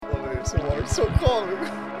It's so calming.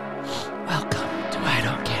 Welcome to I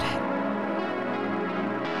Don't Get It.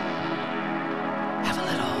 Have a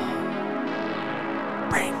little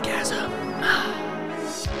braingasm.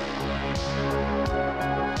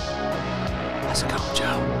 How's it going,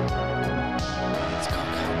 Joe? It's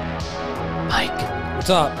going good. Mike. What's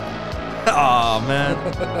up? Aw, man.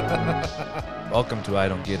 Welcome to I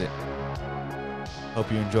Don't Get It.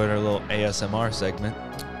 Hope you enjoyed our little ASMR segment.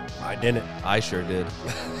 I didn't. I sure did.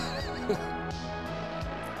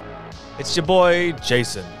 It's your boy,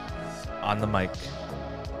 Jason, on the mic.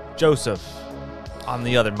 Joseph, on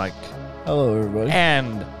the other mic. Hello, everybody.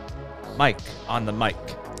 And Mike, on the mic.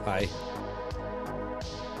 Hi.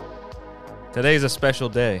 Today's a special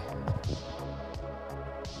day.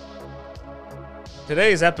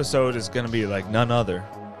 Today's episode is going to be like none other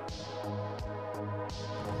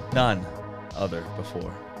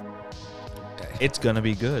before. Okay. It's going to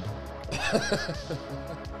be good.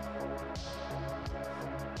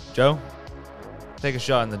 Joe, take a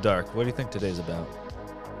shot in the dark. What do you think today's about?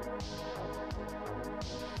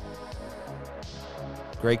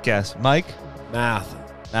 Great guess. Mike? Math.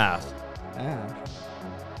 Yeah.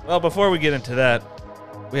 Well, before we get into that,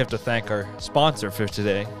 we have to thank our sponsor for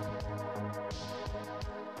today,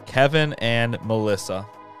 Kevin and Melissa.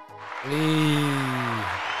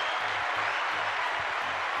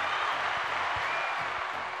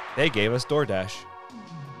 They gave us DoorDash.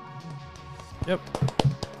 Yep.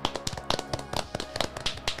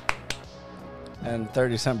 And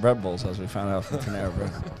 30-cent bread bowls, as we found out from Panera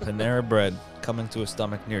Bread. Panera Bread coming to a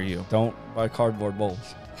stomach near you. Don't buy cardboard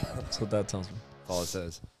bowls. That's what that tells me. That's all it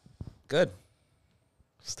says. Good.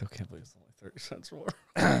 Still can't believe it's only 30 cents more.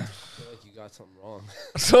 I feel like you got something wrong.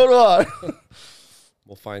 So do I.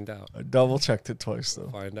 We'll find out. I double-checked it twice, though.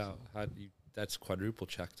 Find out. That's quadruple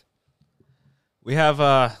checked. We have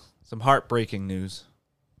some heartbreaking news.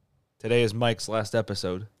 Today is Mike's last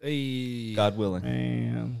episode. Hey. God willing.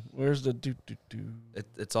 Man, where's the do-do-do?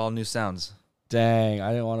 It's all new sounds. Dang, I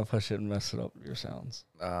didn't want to push it and mess it up, your sounds.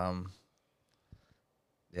 Yeah,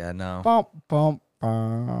 no. Bump, bump,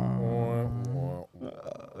 bump.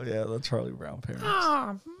 Yeah, the Charlie Brown parents.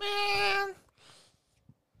 Oh, man.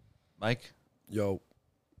 Mike, Yo.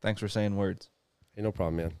 thanks for saying words. Hey, no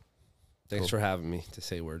problem, man. Thanks Cool. for having me to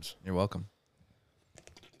say words. You're welcome.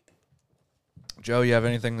 Joe, you have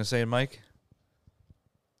anything to say, Mike?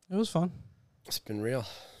 It was fun. It's been real,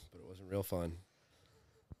 but it wasn't real fun.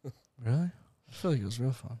 Really? I feel like it was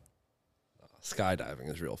real fun. Skydiving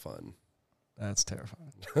is real fun. That's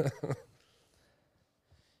terrifying. It's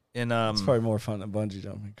It's probably more fun than bungee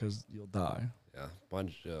jumping because you'll die. Yeah.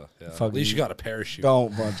 Yeah. Fuck At least you. you got a parachute.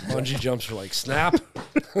 Don't bungee jump. Bungee jumps are like snap.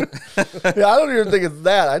 Yeah, I don't even think it's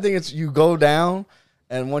that. I think it's you go down,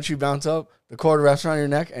 and once you bounce up, the cord wraps around your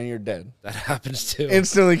neck, and you're dead. That happens too.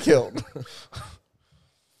 Instantly killed.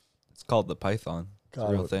 It's called the Python. It's a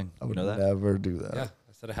real thing. I You would know that? never do that. Yeah.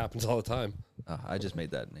 I said it happens all the time. I just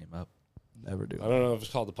made that name up. Never do I it. don't know if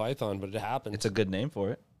it's called the Python, but it happens. It's a good name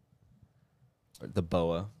for it. Or the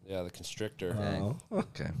boa. Yeah, the constrictor. Dang.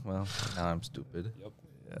 Okay, well, now I'm stupid. Yep.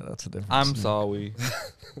 Yeah, that's a different I'm snake. sorry.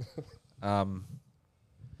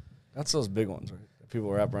 That's those big ones, right? That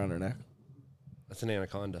people wrap around their neck. That's an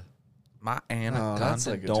anaconda. My anaconda that's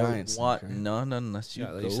like a don't giant snake, want right? none unless you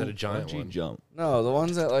Yeah, go you said a giant bungee one. jump. No, the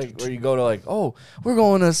ones that like where you go to like, oh, we're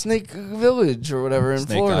going to Snake Village or whatever in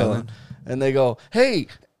Snake Florida, Island. and they go, hey,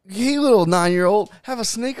 little 9-year-old, have a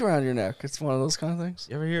snake around your neck. It's one of those kind of things.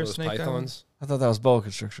 You ever hear of Those snake pythons, islands? I thought that was boa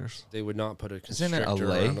constrictors. they would not put a Isn't it a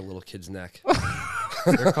constrictor lay? around a little kid's neck.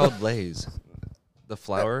 They're called lays. The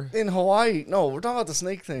flower. In Hawaii, no, we're talking about the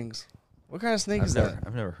snake things. What kind of snake is that?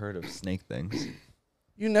 I've never heard of snake things.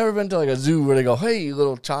 You never been to like a zoo where they go, hey, you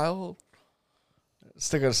little child,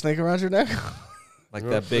 stick a snake around your neck? Like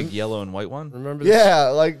that big yellow and white one? Remember? Yeah,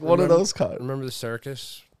 like one of remember- those kinds. Remember the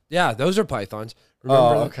circus? Yeah, those are pythons.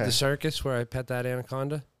 Remember okay. the circus where I pet that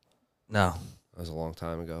anaconda? No. That was a long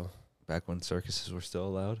time ago. Back when circuses were still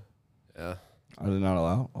allowed? Yeah. I did not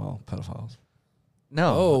allow. Well, pedophiles.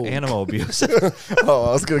 No. Oh. Animal abuse. Oh,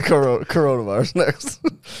 I was gonna coronavirus next.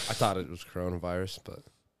 I thought it was coronavirus, but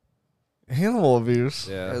Animal abuse.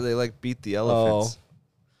 yeah. They like beat the elephants.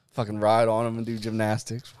 Fucking ride on them and do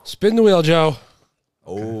gymnastics. Spin the wheel, Joe.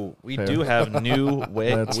 Oh, we Fair. do have new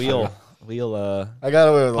That's wheel I got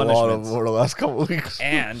away with a lot of Punishments. them over the last couple of weeks.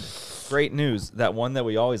 and great news. That one that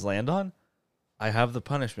we always land on, I have the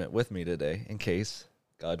punishment with me today in case,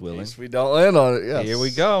 God In willing. case we don't land on it, yes. Here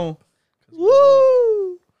we go.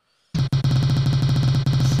 Woo!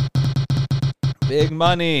 Big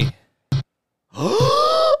money.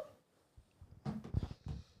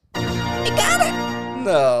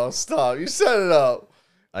 No, stop. You set it up.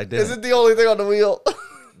 I did. Is it the only thing on the wheel?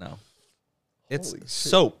 No. It's Holy shit.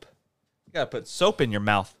 soap. You gotta put soap in your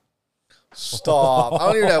mouth. Stop. I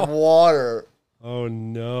don't even have water. Oh,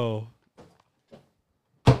 no.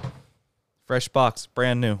 Fresh box,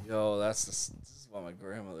 brand new. Yo, this is what my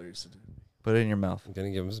grandmother used to do. Put it in your mouth. I'm going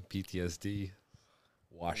to give him some PTSD.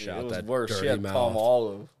 Wash out It was that worse. dirty She had mouth. palm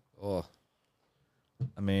olive. Oh.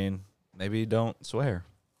 I mean, maybe don't swear.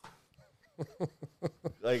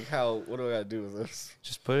 Like how? What do I gotta do with this?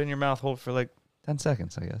 Just put it in your mouth. Hold for like 10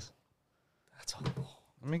 seconds, I guess. That's horrible.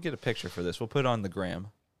 Let me get a picture for this. We'll put it on the gram.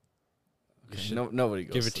 Okay, nobody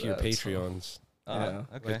goes Give it to to your that, so- Patreons. Yeah.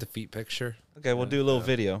 Okay. Like the feet picture. Okay, we'll do a little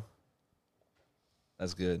video.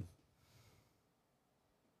 That's good.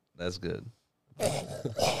 That's good.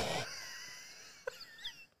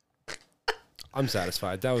 I'm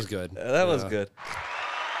satisfied. That was good. That was Yeah. good.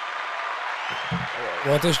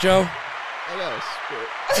 Want this, Joe? I gotta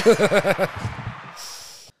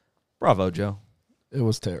spit. Bravo, Joe. It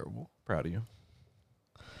was terrible. Proud of you.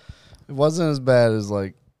 It wasn't as bad as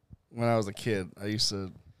like when I was a kid. I used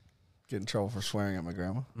to get in trouble for swearing at my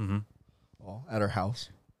grandma. Mm-hmm. Well, at her house.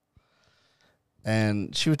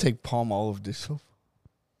 And she would take palm olive dish soap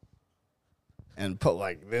and put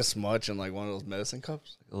like this much in like one of those medicine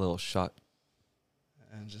cups A little shot.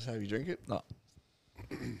 and just have you drink it. Like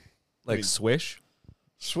Wait. swish.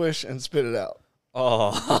 Swish and spit it out.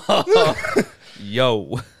 Oh.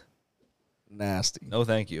 Yo. Nasty. No,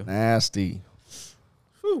 thank you. Nasty.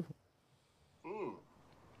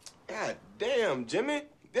 God damn, Jimmy.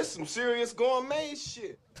 This some serious gourmet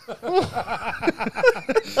shit. How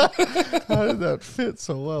did that fit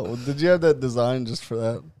so well? Did you have that design just for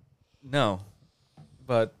that? No.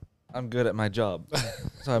 But I'm good at my job.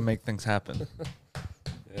 So I make things happen.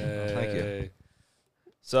 Thank you.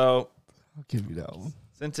 So, I'll give you that one.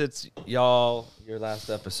 since it's your last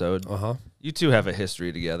episode, Uh-huh. you two have a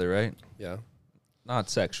history together, right? Yeah. Not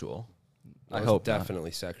sexual. That I was hope not.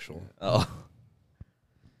 definitely sexual. Oh.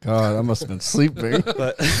 God, I must have been sleeping.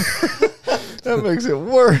 But That makes it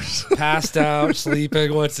worse. Passed out,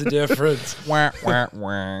 sleeping. What's the difference? wah, wah,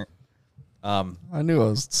 wah. I knew I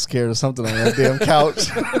was scared of something on that damn couch.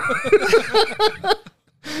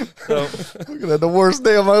 So Looking at the worst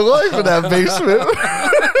day of my life in that basement.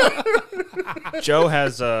 Joe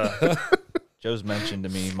has Joe's mentioned to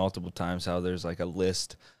me multiple times how there's like a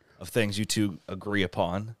list of things you two agree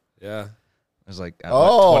upon. Yeah. There's like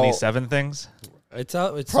Oh. 27 things. It's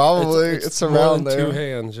out. It's Probably. It's It's more around than there. 2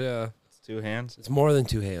 hands. Yeah. It's 2 hands. It's more than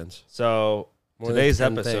 2 hands. So More than today's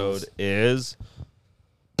 10 episode things. is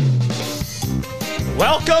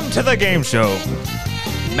Welcome to the game show,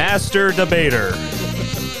 Master Debater,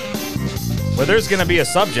 where there's going to be a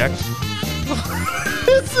subject.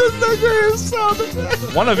 It's just the greatest sound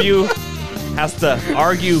effect. One of you has to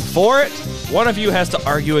argue for it. One of you has to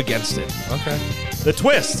argue against it. Okay. The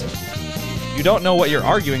twist: you don't know what you're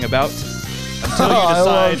arguing about until you I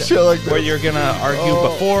love decide shit like this. whether you're going to argue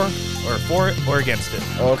Oh. before or for it or against it.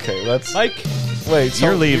 Okay, let's. Mike, Wait, so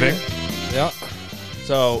you're leaving. Yeah.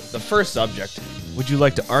 So the first subject: would you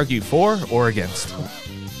like to argue for or against?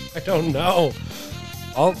 I don't know.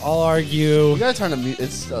 I'll argue. You gotta turn the mute.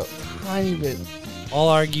 It's a tiny bit. I'll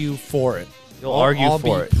argue for it. You'll argue I'll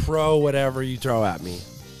for be it. pro whatever you throw at me.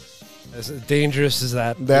 As dangerous as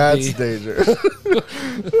that would That's be. dangerous.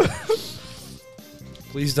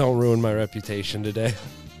 Please don't ruin my reputation today.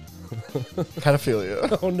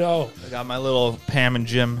 Pedophilia. Oh no. I got my little Pam and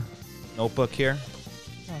Jim notebook here.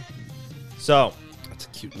 So That's a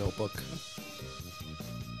cute notebook.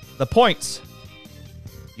 the points,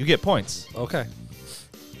 you get points. Okay.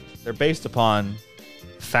 They're based upon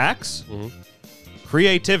facts, Mhm.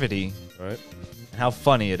 creativity, All right. and how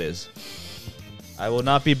funny it is. I will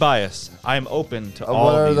not be biased. I am open to What all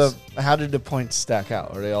are these. how did the points stack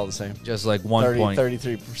out? Are they all the same? Just like 1 point.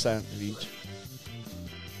 33% of each.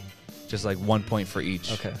 Just like 1 point for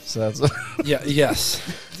each. Okay, so that's Yeah. Yes.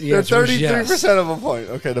 The they're answer is 33% of a point.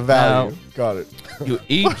 Okay, the value. Now- Got it.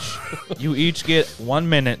 You each get 1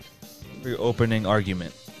 minute for your opening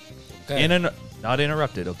argument. Okay. Not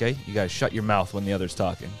interrupted, okay? You guys shut your mouth when the other's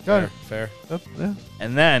talking. Got Fair. it. Yeah.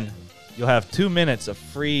 And then you'll have 2 minutes of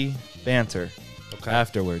free banter Okay.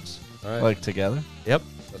 afterwards. All right. Like together. Yep.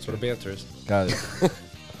 That's what a banter is. Got it.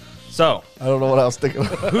 So, I don't know what I was thinking of.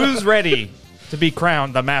 who's ready to be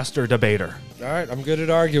crowned the master debater? All right. I'm good at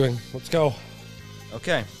arguing. Let's go.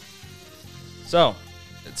 Okay. So,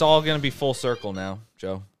 it's all going to be full circle now,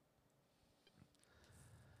 Joe.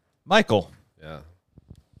 Michael, Yeah.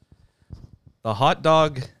 the hot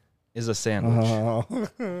dog is a sandwich.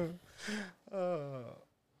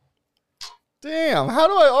 Damn, how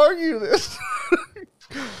do I argue this?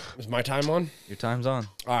 Is my time on? Your time's on.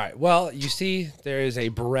 All right. Well, you see, there is a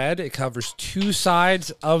bread. It covers two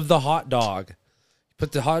sides of the hot dog. You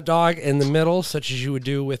put the hot dog in the middle, such as you would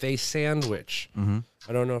do with a sandwich. Mm-hmm.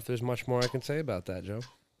 I don't know if there's much more I can say about that, Joe.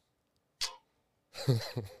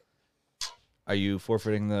 Are you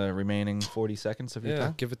forfeiting the remaining 40 seconds of your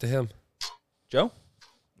time? Give it to him. Joe?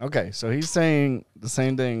 Okay, so he's saying the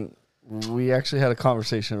same thing. We actually had a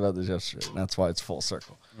conversation about this yesterday, and that's why it's full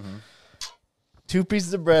circle. Mm-hmm. 2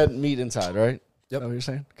 pieces of bread, meat inside, right? Yep. Is that what you're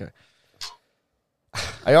saying? Okay.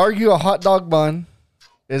 I argue a hot dog bun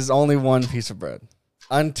is only 1 piece of bread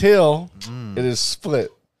until it is split.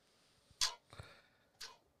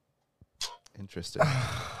 Interesting.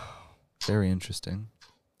 Very interesting.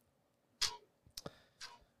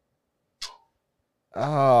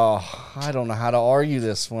 Oh, I don't know how to argue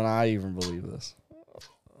this when I even believe this.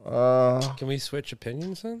 Can we switch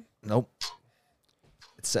opinions then? Nope.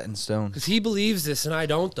 It's set in stone. Because he believes this and I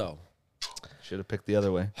don't, though. Should have picked the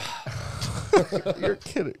other way. You're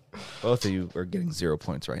kidding. Both of you are getting 0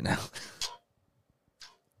 points right now.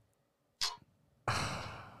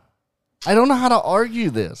 I don't know how to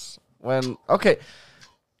argue this when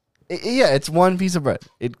it's 1 piece of bread.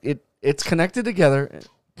 It's connected together,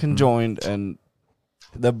 conjoined, and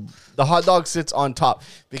the hot dog sits on top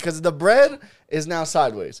because the bread is now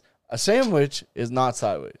sideways. A sandwich is not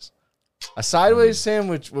sideways. A sideways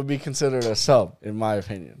sandwich would be considered a sub, in my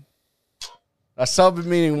opinion. A sub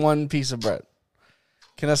meaning 1 piece of bread.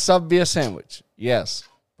 Can a sub be a sandwich? Yes.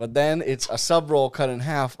 But then it's a sub roll cut in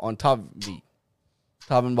half on top of meat.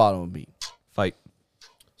 Top and bottom of meat. Fight.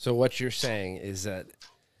 So what you're saying is that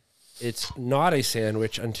it's not a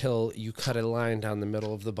sandwich until you cut a line down the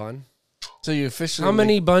middle of the bun? So you officially... How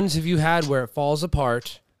many buns have you had where it falls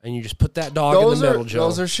apart and you just put that dog in the middle, Joe?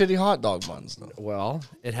 Those are shitty hot dog buns, though. Well,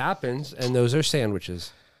 it happens, and those are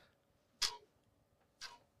sandwiches.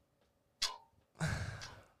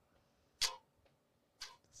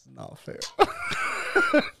 It's not fair.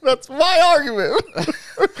 That's my argument.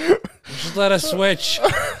 Just let us switch.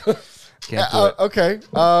 Can't do it. Okay.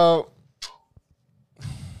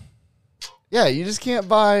 Yeah, you just can't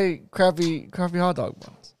buy crappy hot dog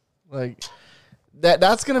buns. Like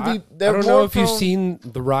that's gonna be. I don't know if you've seen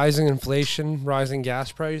the rising inflation, rising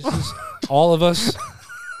gas prices. All of us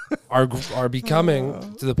are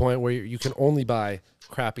becoming to the point where you can only buy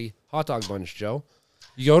crappy hot dog buns, Joe.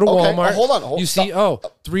 You go to Walmart. Hold on. You see,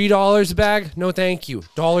 $3 a bag. No, thank you.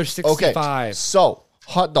 $1.65. Okay. So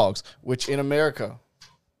hot dogs, which in America,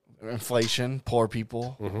 inflation, poor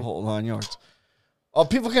people, whole 9 yards. Oh,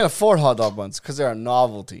 people can't afford hot dog buns because they're a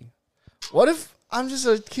novelty. What if I'm just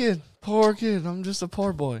a kid, poor kid? I'm just a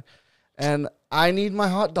poor boy, and I need my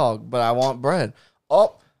hot dog, but I want bread.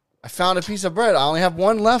 Oh, I found a piece of bread. I only have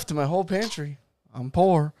 1 left in my whole pantry. I'm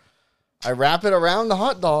poor. I wrap it around the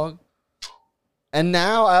hot dog, and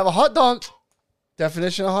now I have a hot dog.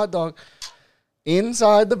 Definition of hot dog.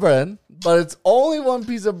 Inside the bread, but it's only 1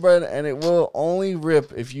 piece of bread, and it will only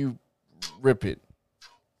rip if you rip it.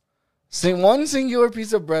 One singular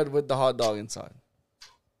piece of bread with the hot dog inside.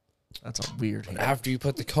 That's a weird hand. After you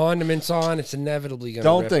put the condiments on, it's inevitably going to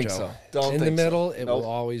Don't rip, think Joe. so. Don't In think the middle, so. it Nope. will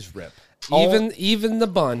always rip. All- Even the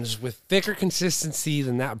buns with thicker consistency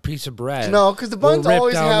than that piece of bread. No, because the buns will rip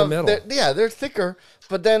always down have. the middle. They're thicker,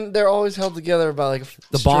 but then they're always held together by like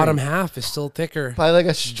The bottom half is still thicker by like a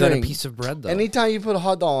than string. a piece of bread, though. Anytime you put a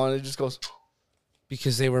hot dog on, it just goes.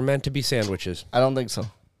 Because they were meant to be sandwiches. I don't think so.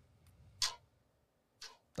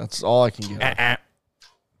 That's all I can get.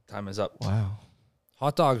 Time is up. Wow.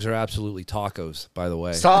 Hot dogs are absolutely tacos, by the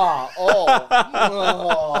way. Stop.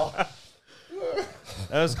 Oh.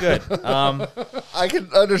 That was good. I can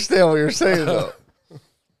understand what you're saying, though.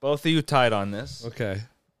 Both of you tied on this. Okay.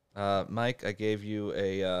 Mike, I gave you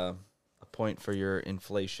a point for your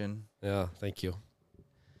inflation. Yeah, thank you.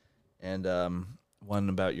 And one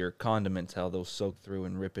about your condiments, how those soak through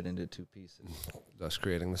and rip it into 2 pieces. Thus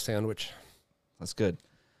creating the sandwich. That's good.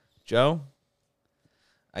 Joe,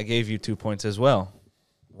 I gave you 2 points as well.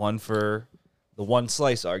 One for the 1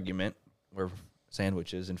 slice argument, where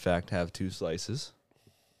sandwiches, in fact, have 2 slices.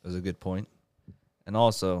 That was a good point. And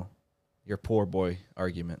also, your poor boy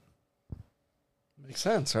argument. Makes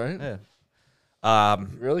sense, right? Yeah. You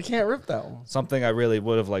really can't rip that one. Something I really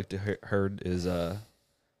would have liked to heard is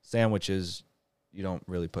sandwiches, you don't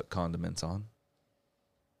really put condiments on.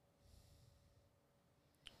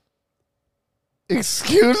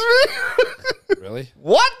 Excuse me? Really?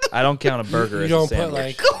 What? I don't count a burger You as don't a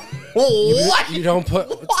sandwich. put like What? you don't put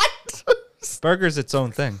What? Burger's its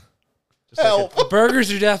own thing. Just Help.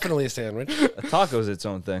 burgers are definitely a sandwich. like a taco's its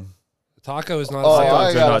own thing. Taco is not Oh, a I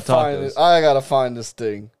sandwich. are gotta not find tacos. it. I gotta find this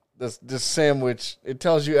thing. this sandwich. It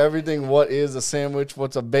tells you everything. What is a sandwich?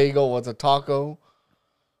 What's a bagel? What's a taco?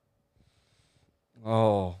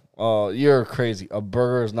 Oh, you're crazy. A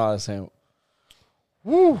burger is not a sandwich.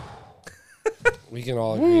 Woo. We can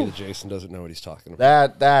all agree that Jason doesn't know what he's talking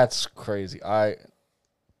about. That's crazy.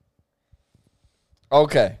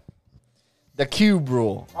 Okay. The cube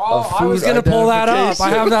rule. Oh, I was going to pull that up. I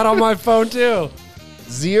have that on my phone too.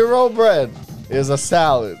 0 bread is a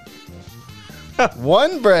salad.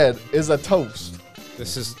 1 bread is a toast.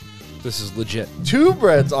 This is legit. 2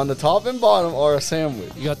 breads on the top and bottom are a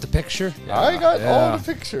sandwich. You got the picture? I got all the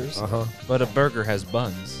pictures. But a burger has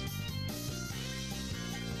buns.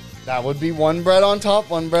 That would be 1 bread on top,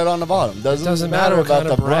 1 bread on the bottom. Doesn't matter what kind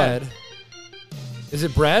of bread. Is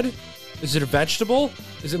it bread? Is it a vegetable?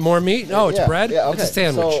 Is it more meat? No, it's bread. Yeah, okay. It's a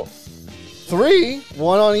sandwich. So 3,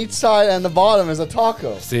 1 on each side, and the bottom is a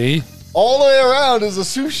taco. See? All the way around is a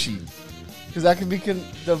sushi. Because that could be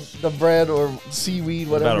the bread or seaweed,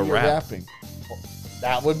 whatever you're wrapping.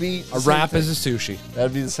 That would be a wrap is a sushi.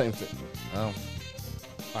 That'd be the same thing. Oh.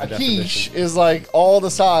 A quiche is like all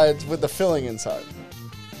the sides with the filling inside.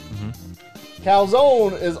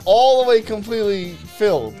 Calzone is all the way completely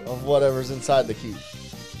filled of whatever's inside the quiche.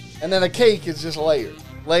 And then a cake is just layered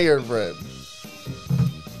bread.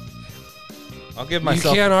 I'll give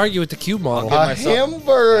myself. You can't argue with the cube model. A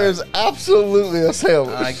hamburger is absolutely a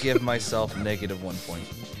sandwich. I give myself -1 point.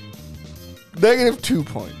 -2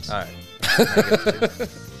 points. All right.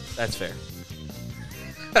 -2. That's fair.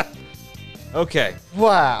 Okay.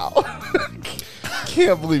 Wow.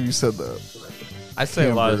 Can't believe you said that. I say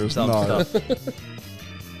a lot of dumb stuff.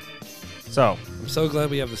 So, I'm so glad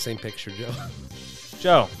we have the same picture, Joe.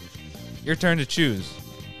 Joe, your turn to choose.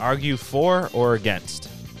 Argue for or against.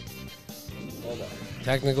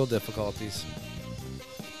 Technical difficulties.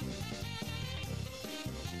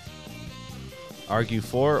 Argue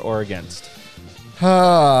for or against.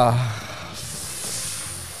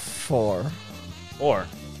 4. Or.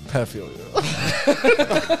 Pedophilia.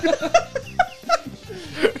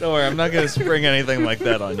 Don't worry, I'm not going to spring anything like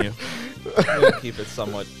that on you. I'm going to keep it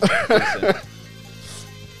somewhat decent.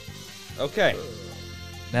 Okay.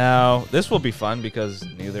 Now, this will be fun because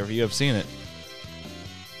neither of you have seen it.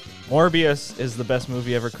 Morbius is the best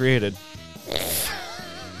movie ever created.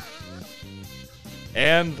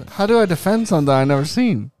 And how do I defend something I've never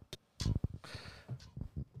seen?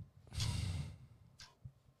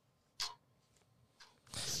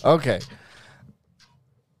 Okay.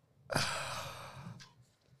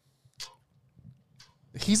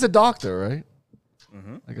 He's a doctor, right?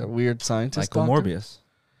 Mm-hmm. Like a weird scientist Michael doctor? Morbius.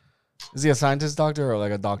 Is he a scientist doctor or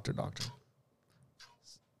like a doctor?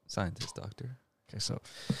 Scientist doctor. Okay, so,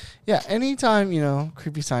 yeah, anytime,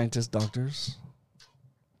 creepy scientist doctors,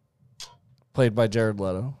 played by Jared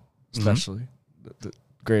Leto, especially, the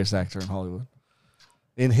greatest actor in Hollywood,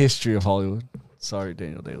 in history of Hollywood. Sorry,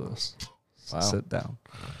 Daniel Day-Lewis. Wow. Sit down.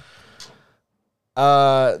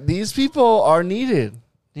 These people are needed,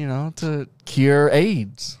 to cure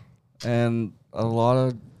AIDS and a lot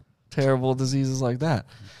of terrible diseases like that.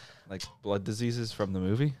 Like blood diseases from the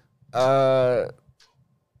movie?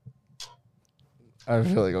 I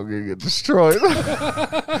feel like I'm going to get destroyed.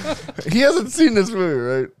 He hasn't seen this movie,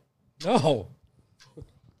 right? No.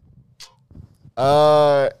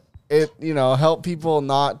 It, help people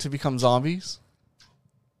not to become zombies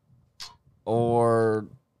or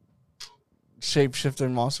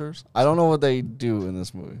shape-shifting monsters. I don't know what they do in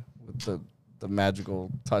this movie with the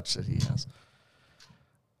magical touch that he has.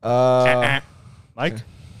 Mike? Okay.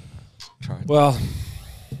 Try. Well,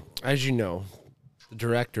 as you know, the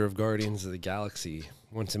director of Guardians of the Galaxy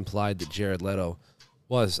once implied that Jared Leto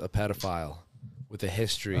was a pedophile with a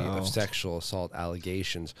history of sexual assault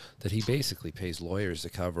allegations that he basically pays lawyers to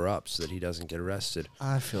cover up so that he doesn't get arrested.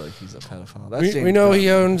 I feel like he's a pedophile. We know he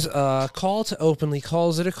owns Cult, openly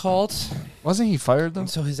calls it a cult. Wasn't he fired, though? And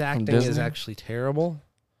so his acting is actually terrible.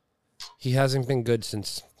 He hasn't been good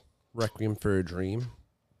since Requiem for a Dream.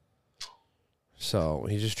 So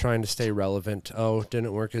he's just trying to stay relevant. Oh,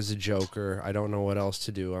 didn't work as a Joker. I don't know what else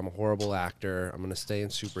to do. I'm a horrible actor. I'm going to stay in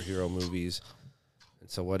superhero movies. And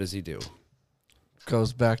so what does he do?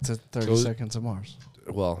 Goes back to 30 Seconds of Mars.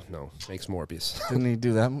 Well, no. Makes Morbius. Didn't he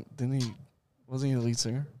do that? Wasn't he the lead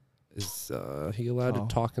singer? Is he allowed to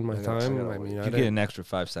talk in my time? I mean, You get an extra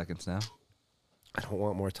 5 seconds now. I don't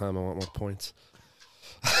want more time. I want more points.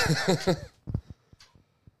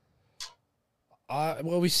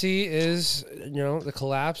 What we see is, the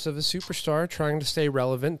collapse of a superstar trying to stay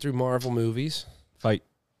relevant through Marvel movies. Fight.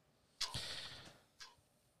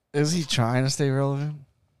 Is he trying to stay relevant?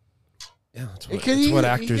 Yeah, that's what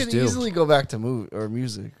actors he could do. easily go back to movie or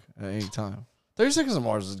music at any time. 30 Seconds to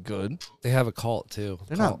Mars is good. They have a cult too.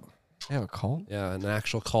 They're Cult. not. They have a cult? Yeah, an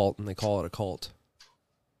actual cult, and they call it a cult.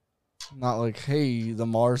 Not like, hey, the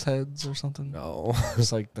Mars heads or something? No,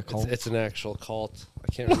 Just like the cult? it's an actual cult.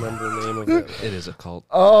 I can't remember the name of it. It is a cult.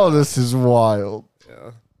 Oh, this is wild.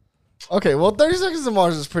 Yeah. Okay, well, 30 Seconds to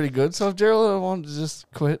Mars is pretty good. So if Jared Leto wanted to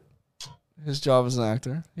just quit his job as an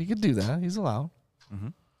actor, he could do that. He's allowed.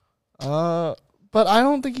 But I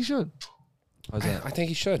don't think he should. How's that? I think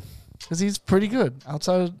he should. Because he's pretty good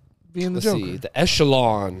outside of being the Let's Joker. see. The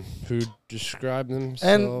Echelon, who described themselves.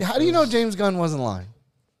 And how do you know as- James Gunn wasn't lying?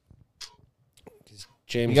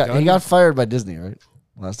 James He got, Gunn? he got fired by Disney, right?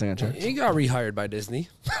 Last thing I checked. He got rehired by Disney.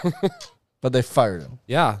 But they fired him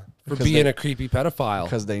Yeah, for Because being they- a creepy pedophile.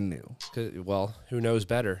 because they knew. Well, who knows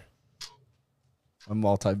better? A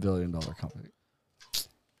multi-billion-dollar company. What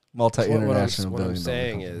Multi-international I'm billion-dollar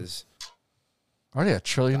saying company. is Already a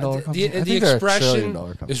trillion-dollar company? I the think they're a expression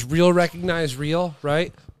trillion-dollar company. is real recognize real,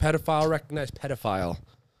 right? Pedophile recognize pedophile.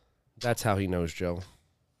 That's how he knows Joe.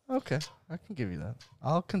 Okay, I can give you that.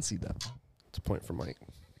 I'll concede that. It's a point for Mike.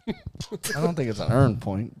 I don't think it's an earned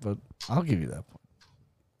point, but I'll give you that point.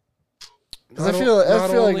 Because I Not feel like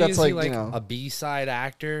only that's is like, he like you know, a B-side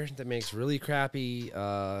actor that makes really crappy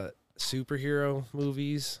superhero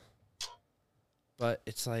movies, but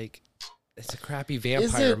it's like it's a crappy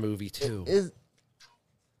vampire movie too.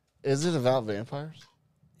 Is it about vampires?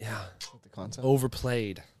 Yeah, The concept.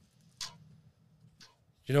 overplayed.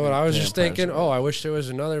 You know what I was just Vampires thinking? are Oh, I wish there was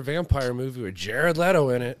another vampire movie with Jared Leto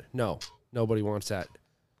in it. No, nobody wants that.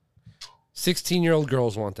 16-year-old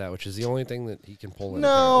girls want that, which is the only thing that he can pull in.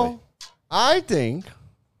 No, I think.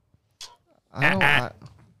 I don't.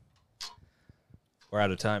 We're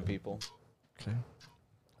out of time, people. Okay.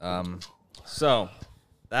 So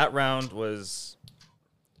that round was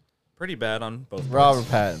pretty bad on both. Robert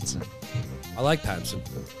Pattinson. I like Pattinson.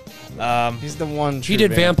 He's the one. He true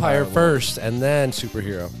did vampire one. first and then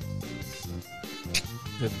superhero.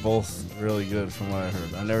 Did both really good from what I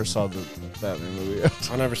heard. I never saw the Batman movie.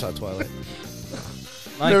 I never saw Twilight.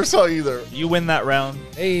 Mike, Never saw either. you win that round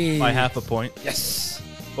Hey. by half a point. Yes.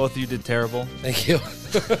 Both of you did terrible. Thank you.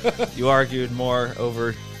 You argued more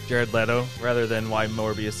over Jared Leto rather than why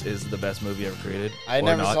Morbius is the best movie ever created. I or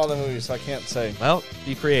never not. saw the movie, so I can't say. Well,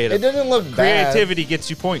 be creative. It didn't look bad. Creativity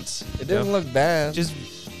gets you points. It didn't look bad. Just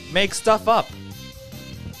make stuff up.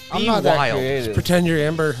 I'm Be not that wild. creative. Pretend you're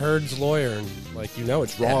Amber Heard's lawyer and like you know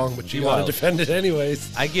it's wrong, but be you gotta wild. defend it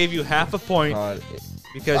anyways. I gave you half a point God.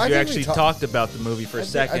 because I you think we actually ta- talked about the movie for a I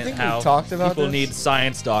think- second. I think we how talked about people this. need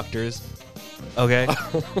science doctors. Okay.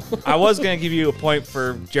 I was going to give you a point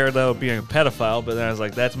for Jared Leto being a pedophile, but then I was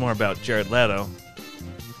like, that's more about Jared Leto.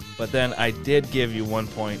 But then I did give you 1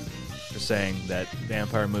 point for saying that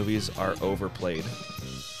vampire movies are overplayed.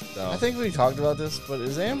 So I think we talked about this, but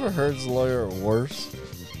is Amber Heard's lawyer worse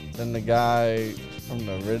than the guy from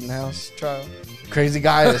the Rittenhouse trial? Crazy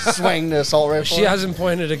guy that swung the assault rifle. She hasn't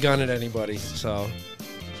pointed a gun at anybody, so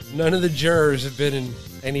none of the jurors have been in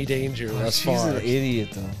any danger thus She's far. an idiot,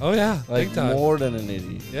 though. Oh yeah, Like, big time. more than an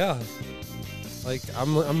idiot. Yeah. Like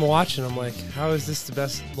I'm watching. I'm like, how is this the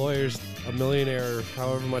best lawyers, a millionaire, or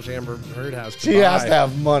however much Amber Heard has? She has to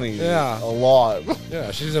have money. Yeah. A lot.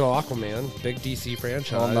 Yeah, she's an Aquaman, big DC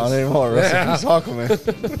franchise. Well, not anymore. Rest Yeah. in peace,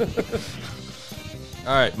 Aquaman.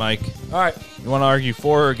 all right, Mike. All right. You want to argue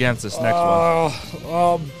for or against this next one?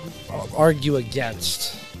 I'll argue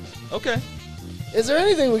against. Okay. Is there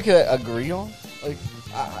anything we could agree on? Like,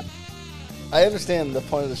 I understand the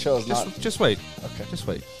point of the show is not. Just wait. Okay. Just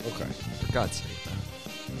wait. Okay. For God's sake.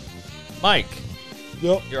 Mike,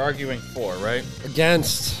 Yep. you're arguing for, right?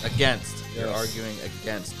 Against. Against. You're Yes. arguing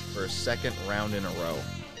against for a second round in a row.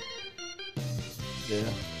 Yeah.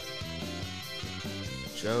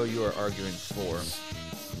 Joe, you are arguing for.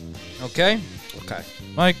 Okay. Okay.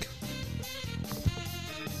 Mike,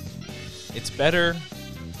 it's better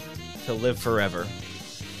to live forever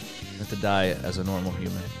than to die as a normal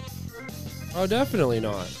human. Oh, definitely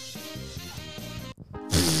not.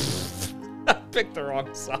 Picked the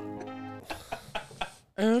wrong song.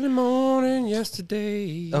 Early morning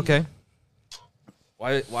yesterday. Okay.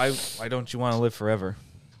 Why don't you want to live forever?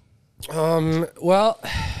 Well,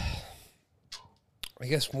 I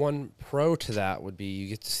guess one pro to that would be you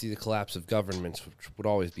get to see the collapse of governments, which would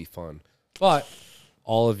always be fun. But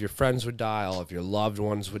all of your friends would die, all of your loved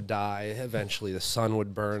ones would die. Eventually, the sun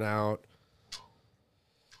would burn out.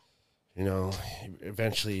 You know,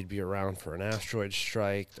 eventually you'd be around for an asteroid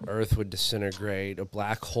strike. The Earth would disintegrate. A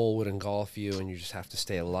black hole would engulf you, and you just have to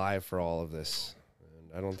stay alive for all of this.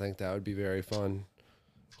 And I don't think that would be very fun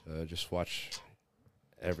to just watch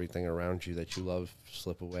everything around you that you love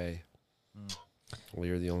slip away. Well,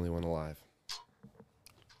 you're the only one alive.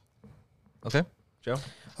 Okay, Joe.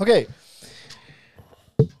 Okay.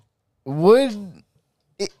 Would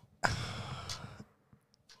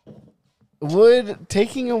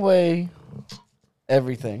taking away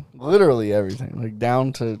everything, literally everything, like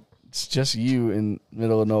down to it's just you in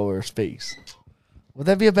middle of nowhere space, would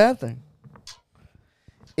that be a bad thing?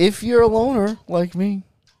 If you're a loner like me,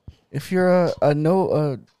 if you're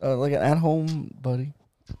like an at-home buddy,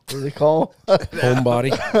 what do they call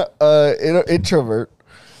Homebody. introvert?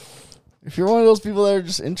 If you're one of those people that are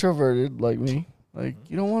just introverted like me, like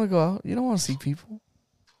you don't want to go out, you don't want to see people,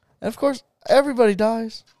 and of course everybody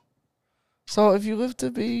dies. So if you live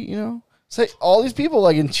to be, say all these people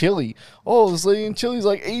like in Chile, this lady in Chile's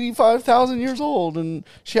like 85,000 years old, and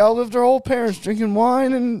she outlived her whole parents drinking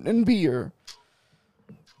wine and beer.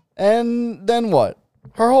 And then what?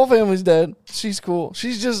 Her whole family's dead. She's cool.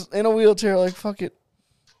 She's just in a wheelchair like, fuck it.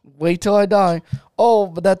 Wait till I die. Oh,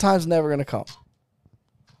 but that time's never going to come.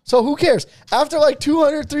 So who cares? After like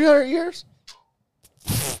 200, 300 years,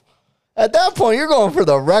 at that point, you're going for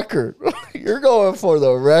the record. You're going for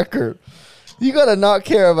the record. You got to not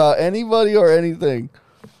care about anybody or anything.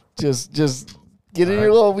 Just get in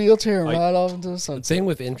your little wheelchair and ride off into the The sunset. thing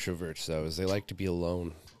with introverts, though, is they like to be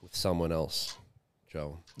alone with someone else,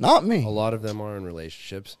 Joe. Not me. A lot of them are in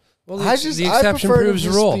relationships. Well, I the exception prefer to proves the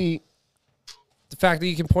just rule. be- The fact that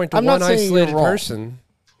you can point to I'm not one saying you're isolated wrong. person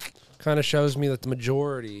kind of shows me that the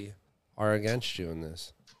majority are against you in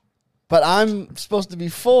this. But I'm supposed to be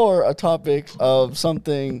for a topic of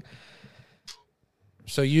something.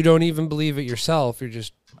 So you don't even believe it yourself. You're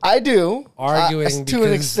just I do. arguing to because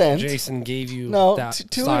an extent. Jason gave you No, that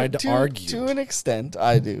to side to argue. To an extent,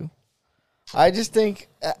 I do. I just think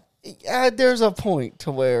there's a point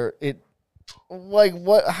to where it, like,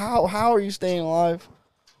 what? How are you staying alive?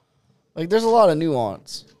 Like, there's a lot of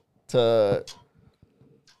nuance to.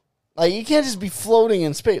 Like, you can't just be floating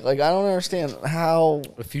in space. Like, I don't understand how.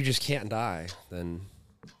 If you just can't die, then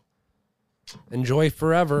enjoy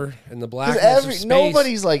forever in the Because blackness of space.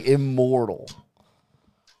 nobody's like immortal.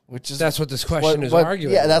 Which is That's what this question is what-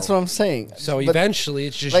 arguing. Yeah, that's though. what I'm saying. So But, eventually,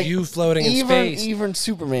 it's just like, you floating in space, Even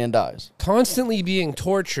Superman dies. constantly being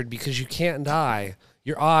tortured because you can't die.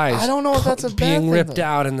 Your eyes, I don't know if that's a bad being thing, ripped though.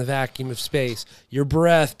 out in the vacuum of space. Your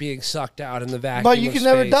breath being sucked out in the vacuum. But you of can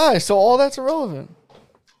never space. die, so all that's irrelevant.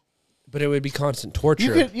 But it would be constant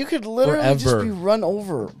torture. You could literally just forever. be run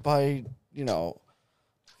over by,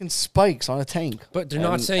 fucking spikes on a tank. But they're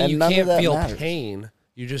not And- saying and you none of can't that feel matters. pain.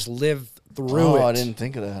 You just live through it. I didn't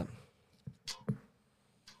think of that.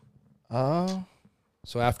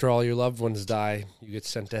 So after all your loved ones die, you get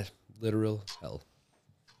sent to literal hell.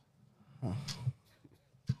 I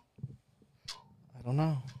don't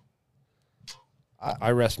know.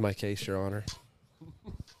 I rest my case, Your Honor.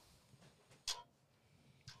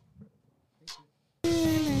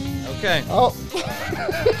 Okay. Oh,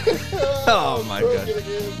 Oh my god.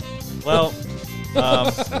 Well,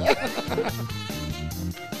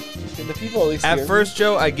 can the people at least at hear first,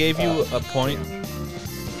 Joe, I gave you a point.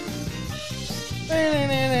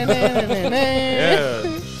 Yeah.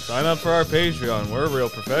 Sign up for our Patreon. We're real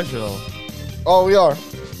professional. Oh, we are.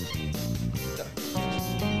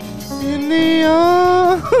 In the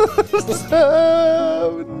arms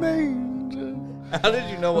of an angel. How did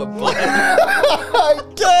you know what button? I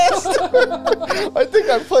guessed. I think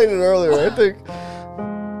I played it earlier. I think.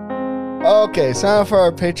 Okay, sign up for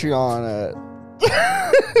our Patreon at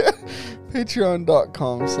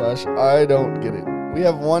patreon.com/I don't get it. We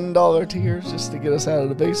have $1 tiers just to get us out of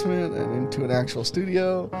the basement and into an actual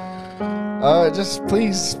studio. Just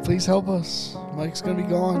please help us. Mike's gonna be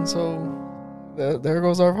gone, so there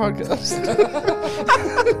goes our podcast.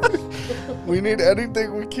 We need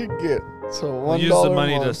anything we can get. So $1 We'll use the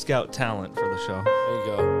money a to month. scout talent for the show. There you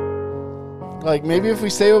go. Like, maybe if we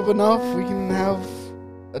save up enough, we can have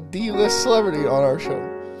a D-list celebrity on our show.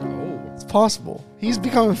 Oh, It's possible. He's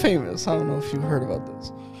becoming famous. I don't know if you've heard about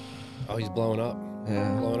this. oh, he's blowing up.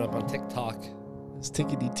 Yeah. Blowing up on TikTok. His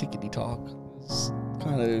tickety talk is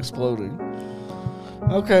kind of exploding.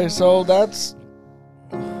 Okay, so that's...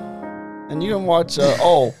 And you can watch...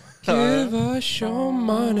 Give us your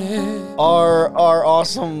money. our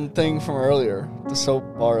awesome thing from earlier. The soap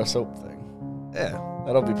bar soap thing. Yeah.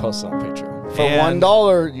 That'll be posted on Patreon. For And-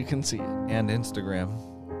 $1, you can see it. And Instagram.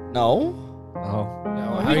 No. Oh,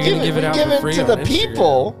 How are you going to give it out give for it free to on the Instagram?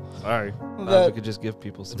 people. sorry. That- We could just give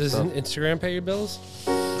people some Does stuff. Instagram pay your bills?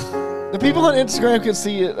 The people on Instagram can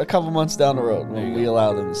see it a couple months down the road when we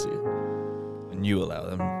allow them to see it. And you allow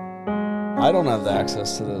them. I don't have the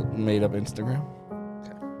access to the made-up Instagram.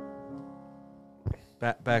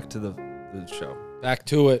 Back to the show. Back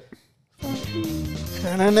to it. So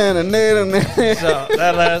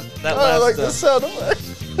that last I like the sound effect.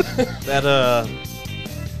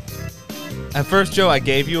 at first, Joe, I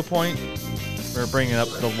gave you a point for bringing up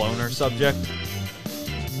the loner subject,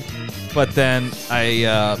 but then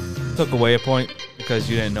I took away a point because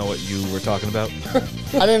you didn't know what you were talking about.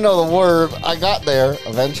 I didn't know the word. I got there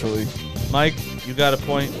eventually. Mike, you got a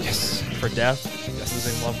point. Yes. For death,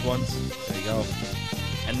 losing loved ones. There you go.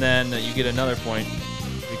 And then you get another point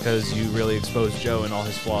because you really exposed Joe and all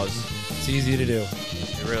his flaws. It's easy to do.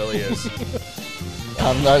 It really is.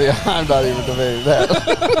 I'm not even debating that.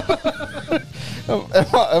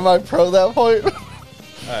 am I pro that point? All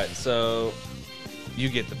right, so you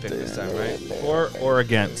get to pick this time, right? For or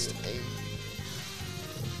against?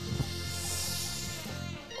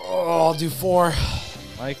 Oh, I'll do 4.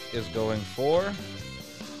 Mike is going for.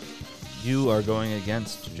 You are going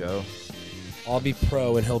against, Joe. I'll be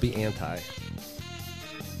pro and he'll be anti.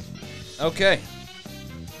 Okay.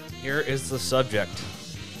 Here is the subject.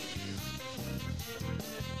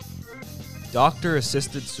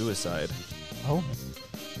 Doctor-assisted suicide. Oh.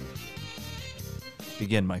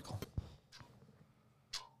 Begin, Michael.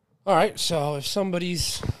 All right, so if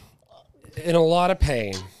somebody's in a lot of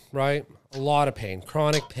pain, right? A lot of pain,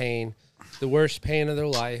 chronic pain, the worst pain of their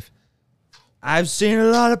life, I've seen a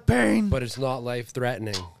lot of pain. but it's not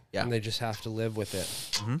life-threatening. Yeah. And they just have to live with it.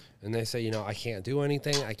 Mm-hmm. And they say, I can't do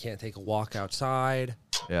anything. I can't take a walk outside.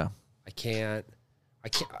 Yeah. I can't,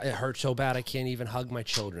 it hurts so bad I can't even hug my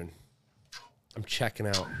children. I'm checking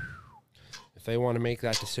out. If they want to make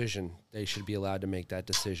that decision, they should be allowed to make that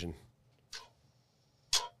decision.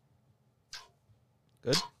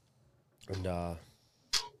 Good. And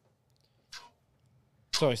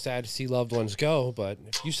it's always sad to see loved ones go, but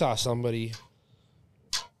if you saw somebody,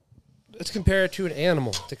 let's compare it to an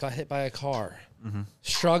animal that got hit by a car,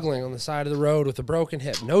 struggling on the side of the road with a broken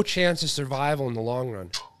hip, no chance of survival in the long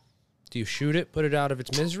run. Do you shoot it, put it out of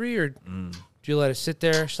its misery, or do you let it sit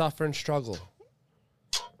there, suffer, and struggle?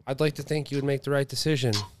 I'd like to think you would make the right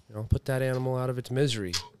decision. Put that animal out of its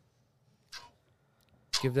misery.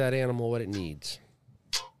 Give that animal what it needs.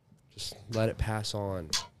 Just let it pass on.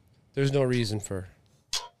 There's no reason for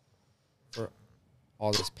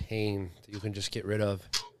all this pain that you can just get rid of.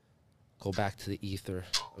 Go back to the ether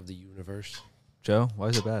of the universe. Joe, why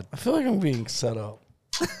is it bad? I feel like I'm being set up.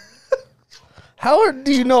 How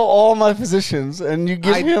do you know all my positions and you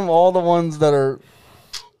give him all the ones that are...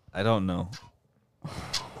 I don't know.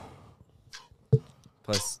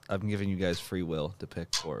 Plus, I'm giving you guys free will to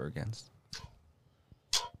pick for or against.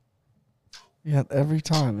 Yeah, every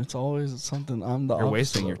time. It's always something I'm the You're opposite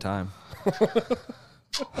wasting of. your time.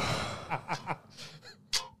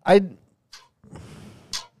 I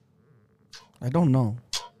don't know.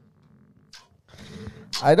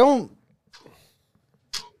 I don't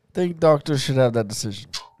think doctors should have that decision.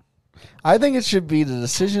 I think it should be the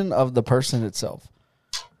decision of the person itself.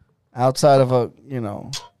 Outside of a,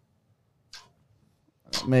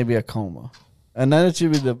 maybe a coma. And then it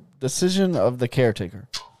should be the decision of the caretaker.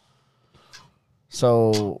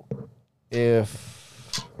 So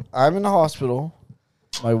if I'm in the hospital,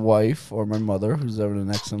 my wife or my mother, who's ever the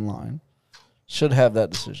next in line, should have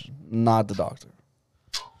that decision, not the doctor.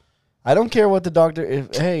 I don't care what the doctor...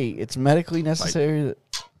 it's medically necessary...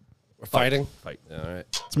 We're fighting? Fight. Yeah, all right.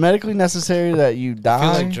 It's medically necessary that you die.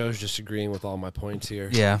 I feel like Joe's just agreeing with all my points here.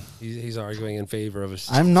 Yeah. He's arguing in favor of a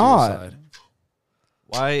I'm not. suicide.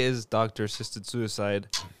 Why is doctor-assisted suicide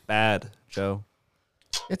bad, Joe?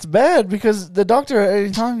 It's bad because the doctor at any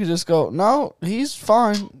time can just go, no, he's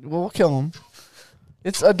fine. We'll kill him.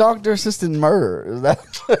 It's a doctor-assisted murder.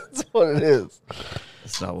 That's what it is.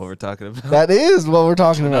 That's not what we're talking about. That is what we're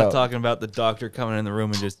talking I'm about. not talking about the doctor coming in the room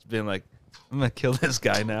and just being like, I'm going to kill this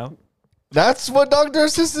guy now. That's what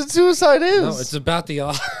doctor-assisted suicide is. No, it's about the...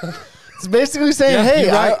 It's basically saying, Yeah, hey,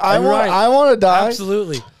 you're right. I want to die.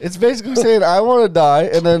 Absolutely. It's basically saying, I want to die.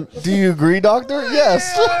 And then, do you agree, doctor?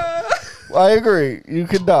 Yes. I agree. You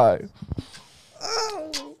can die.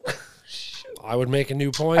 I would make a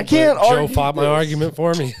new point. I can't but Joe argue fought my this. argument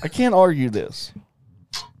for me. I can't argue this.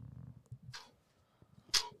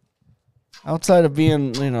 Outside of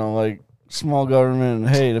being, like small government,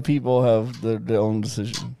 and hey, the people have their own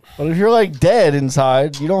decision. But if you're like dead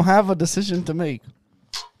inside, you don't have a decision to make.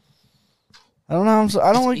 I don't know.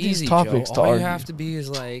 I don't like Easy, these topics Joe. to All argue. you have to be is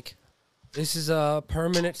like, this is a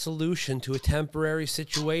permanent solution to a temporary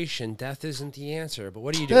situation. Death isn't the answer. But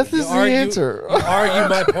what do you do? Death You is the argue- answer. You argue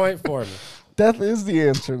my point for me. Death is the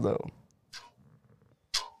answer, though.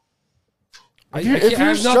 I If you're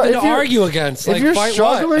have nothing to if you're- argue against. If Like, you're fight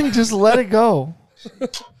struggling, what? just let it go.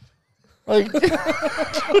 Like,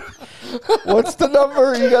 What's the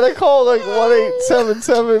number? You gotta call like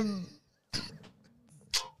 1-877.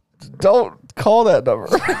 Don't call that number.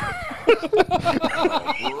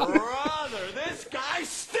 Brother, this guy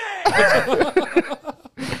stinks!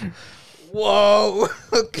 Whoa.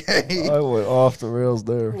 Okay. I went off the rails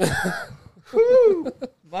there.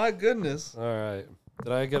 My goodness. All right.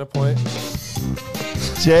 Did I get a point?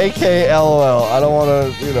 JKLOL. I don't want to,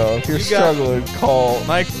 if you're You got- struggling, call.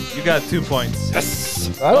 Mike, you got 2 points.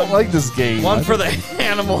 Yes. I don't like this game. One for the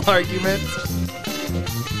animal argument.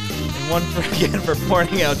 And one for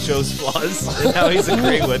pointing out Joe's flaws and how he's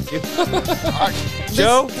agreeing with you.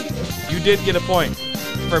 Joe, you did get a point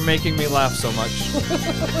for making me laugh so much.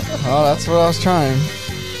 Oh, that's what I was trying.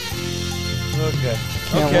 Okay.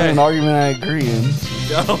 Can't win an argument I agree in.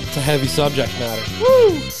 Joe, It's a heavy subject matter.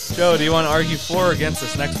 Joe, do you want to argue for or against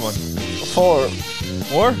this next one? 4.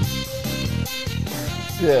 4?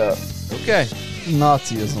 Yeah. Okay.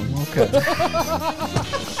 Nazism. Okay.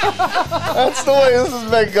 That's the way this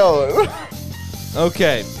has been going.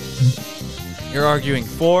 Okay. You're arguing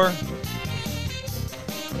for.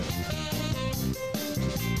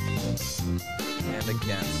 And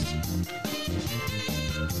against.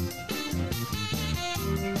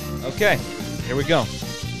 Okay. Here we go.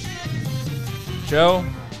 Joe,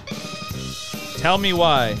 tell me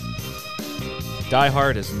why Die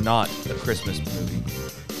Hard is not a Christmas movie.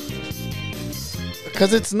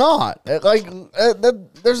 Because it's not.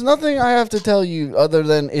 There's nothing I have to tell you other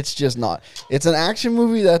than it's just not. It's an action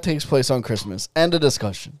movie that takes place on Christmas. End of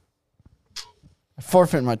discussion. I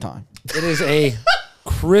forfeit my time. It is a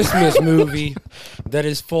Christmas movie that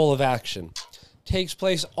is full of action. Takes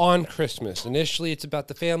place on Christmas. Initially, it's about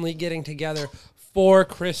the family getting together for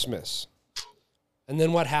Christmas. And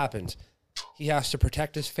then what happens? He has to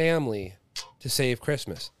protect his family to save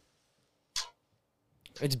Christmas.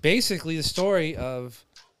 It's basically the story of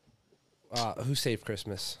who saved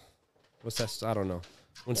Christmas. What's that? I don't know.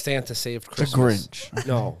 When Santa saved Christmas. The Grinch.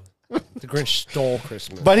 No. The Grinch stole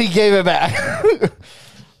Christmas. But he gave it back.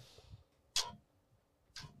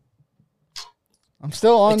 I'm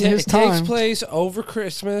still on his It time. takes place over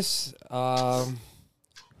Christmas.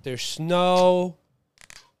 There's snow.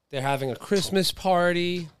 They're having a Christmas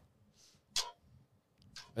party.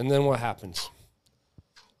 And then what happens?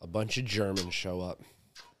 A bunch of Germans show up.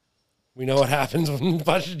 We know what happens when a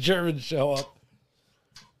bunch of Germans show up.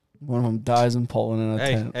 One of them dies in Poland in a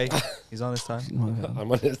tent. Hey, he's on his time.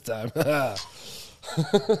 I'm on his time.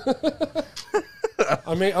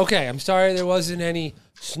 I mean, okay, I'm sorry there wasn't any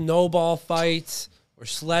snowball fights or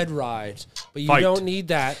sled rides, but you don't need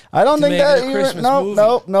that. I don't to think make that it a even. Christmas movie.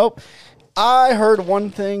 Nope. I heard one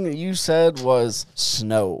thing that you said was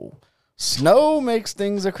snow. Snow makes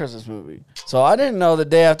things a Christmas movie. So I didn't know the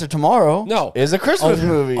Day After Tomorrow is a Christmas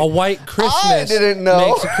movie. A white Christmas I didn't know.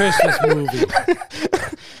 makes a Christmas movie.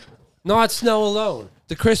 Not snow alone.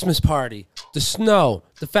 The Christmas party, the snow,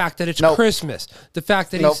 the fact that it's Christmas, the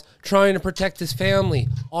fact that he's trying to protect his family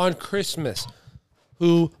on Christmas,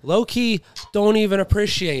 who low-key don't even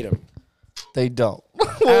appreciate him. They don't.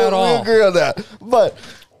 At all. We agree on that. But,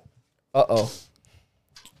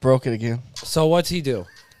 broke it again. So what's he do?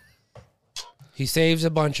 He saves a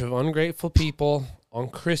bunch of ungrateful people on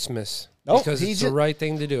Christmas because it's the right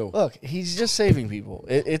thing to do. Look, he's just saving people.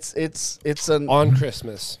 It's an On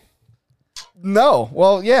Christmas. no.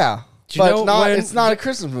 Well, yeah, but not. when- It's not a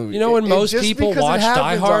Christmas movie. You know when most just people because it watch Die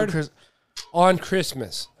happens on Hard? On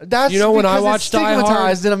Christmas. That's you know when I because watch it's Die Hard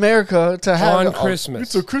stigmatized in America to have on it Christmas.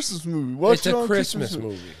 It's a Christmas movie. Watch It's it a on Christmas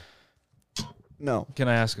movie. No, Can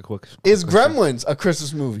I ask a quick is question? Gremlins a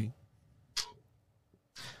Christmas movie?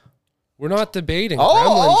 We're not debating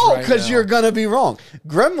Gremlins right because now. you're gonna be wrong.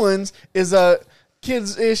 Gremlins is a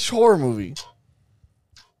kids-ish horror movie.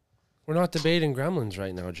 We're not debating Gremlins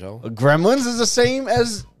right now, Joe. Gremlins is the same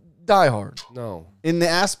as Die Hard No. in the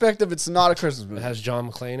aspect of it's not a Christmas It movie. has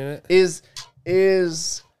John McClane in it. Is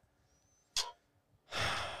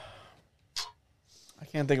I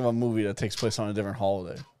can't think of a movie that takes place on a different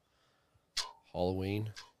holiday.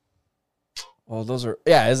 Halloween. Well, those are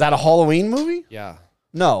is that a Halloween movie? Yeah.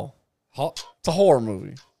 No, it's a horror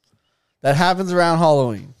movie that happens around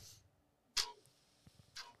Halloween.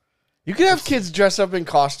 You can have kids dress up in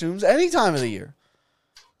costumes any time of the year,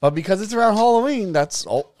 but because it's around Halloween, that's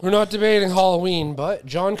all. We're not debating Halloween, but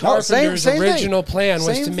John Carpenter's same original thing. plan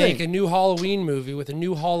was Same to make thing. a new Halloween movie with a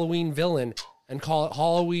new Halloween villain and call it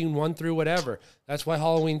Halloween 1 through whatever. That's why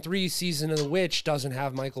Halloween 3 Season of the Witch doesn't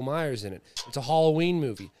have Michael Myers in it. It's a Halloween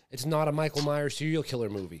movie. It's not a Michael Myers serial killer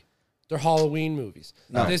movie. They're Halloween movies.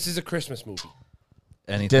 No. This is a Christmas movie.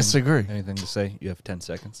 Anything to say? You have 10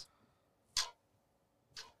 seconds.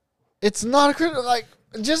 It's not a Christmas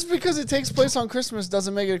Just because it takes place on Christmas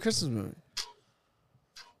doesn't make it a Christmas movie.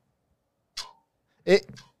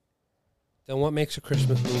 Then what makes a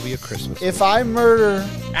Christmas movie a Christmas movie? If I murder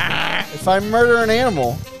an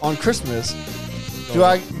animal on Christmas, do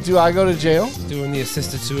I go to jail? Doing the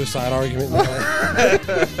assisted suicide argument.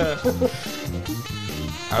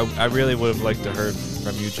 I really would have liked to heard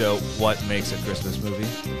from you, Joe, what makes a Christmas movie.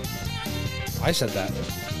 I said that.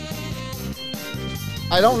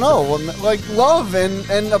 I don't know. Like love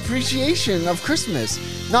and appreciation of Christmas.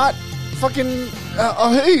 Not fucking,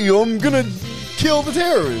 hey, I'm going to kill the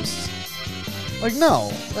terrorists. Like, no.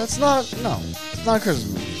 It's not a Christmas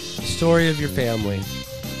movie. Story of your family.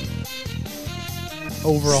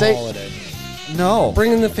 Over a holiday. No.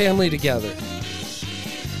 Bringing the family together.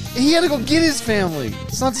 He had to go get his family.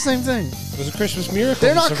 It's not the same thing. It was a Christmas miracle.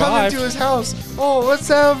 They're not coming to his house. Oh, let's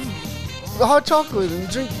have hot chocolate and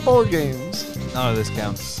drink board games. None of this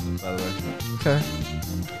counts, by the way. Okay.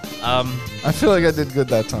 I feel like I did good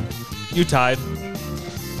that time. You tied.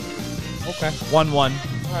 Okay. 1-1. All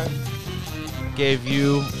right. Gave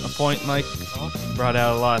you a point, Mike. Brought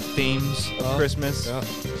out a lot of themes of Christmas. Yeah.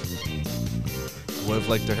 Would have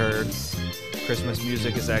liked to heard Christmas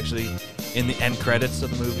music is actually in the end credits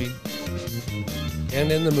of the movie. And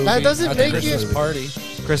in the movie. That doesn't at the make Christmas it party.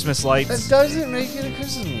 Christmas lights. That doesn't make it a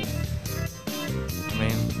Christmas movie. I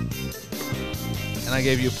mean, and I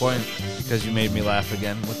gave you a point because you made me laugh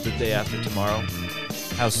again with The Day After Tomorrow.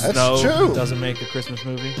 How snow true. doesn't make a Christmas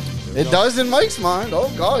movie. It does in Mike's mind. Oh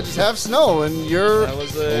God, just have snow and you're That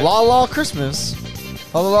was it. la la Christmas.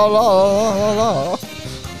 La la la la la la.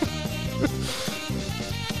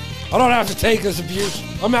 I don't have to take this abuse.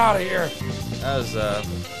 I'm out of here. I was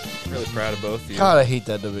really proud of both of you. God, I hate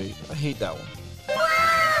that debate. I hate that one.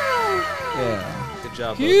 Yeah. Good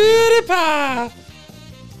job, both of you. PewDiePie.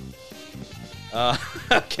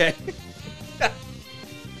 Okay.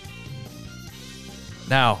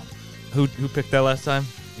 Now, who picked that last time?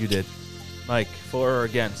 You did. Mike, for or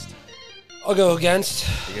against? I'll go against.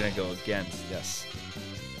 You're gonna go against. Yes.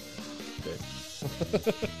 Good.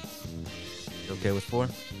 You okay with 4?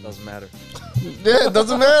 Doesn't matter. Yeah, it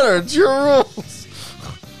doesn't matter. It's your rules.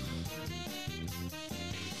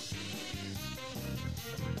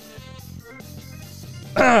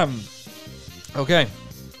 Okay.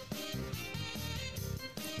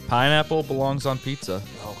 Pineapple belongs on pizza.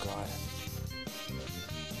 Oh God.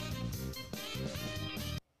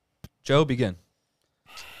 Joe, begin.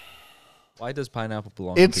 Why does pineapple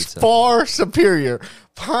belong on It's pizza? far superior.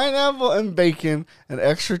 Pineapple and bacon and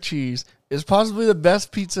extra cheese is possibly the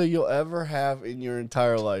best pizza you'll ever have in your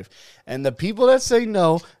entire life. And the people that say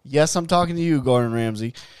no, yes, I'm talking to you, Gordon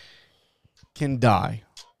Ramsay, can die.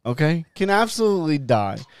 Okay? Can absolutely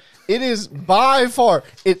die. It is by far,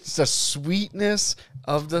 it's the sweetness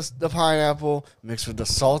of the pineapple mixed with the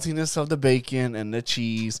saltiness of the bacon and the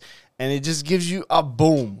cheese. And it just gives you a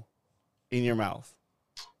boom in your mouth.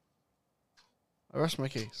 I rest my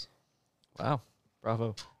case. Wow.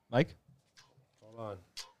 Bravo. Mike? Hold on.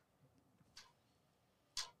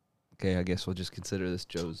 Okay, I guess we'll just consider this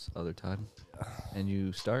Joe's other time. And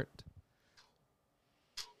you start.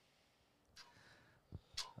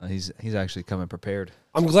 He's actually coming prepared.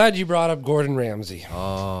 I'm glad you brought up Gordon Ramsay.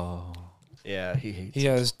 Oh. Yeah, he hates He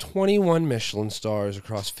has 21 Michelin stars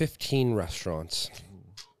across 15 restaurants.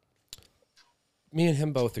 Me and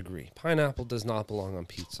him both agree. Pineapple does not belong on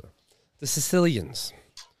pizza. The Sicilians,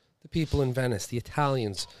 the people in Venice, the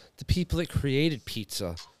Italians, the people that created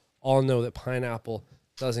pizza all know that pineapple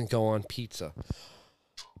doesn't go on pizza.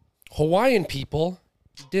 Hawaiian people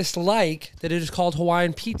dislike that it is called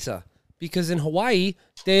Hawaiian pizza because in Hawaii,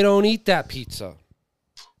 they don't eat that pizza.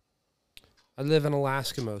 I live in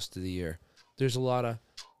Alaska most of the year. There's a lot of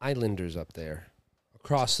islanders up there.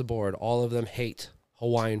 Across the board, all of them hate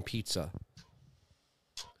Hawaiian pizza.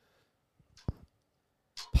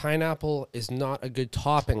 Pineapple is not a good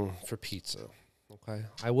topping for pizza. Okay,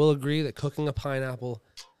 I will agree that cooking a pineapple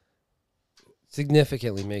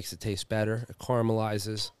significantly makes it taste better. It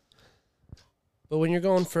caramelizes. But when you're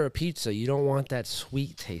going for a pizza, you don't want that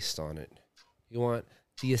sweet taste on it. You want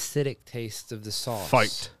the acidic taste of the sauce.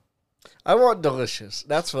 Fight. I want delicious.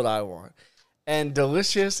 That's what I want. And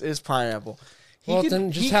delicious is pineapple. Well,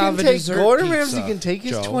 then just have a dessert Gordon pizza, Ramsay can take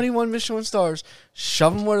his Joe. 21 Michelin stars,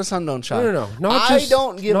 shove them where the sun don't shine. No. Not I just,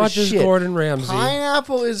 don't give not a just shit. Gordon Ramsay.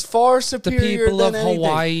 Pineapple is far The superior people than of anything.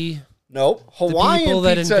 Hawaii. Nope. Hawaiian people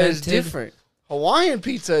that pizza is invented- different. Hawaiian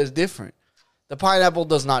pizza is different. The pineapple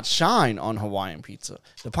does not shine on Hawaiian pizza.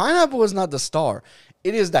 The pineapple is not the star.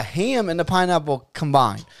 It is the ham and the pineapple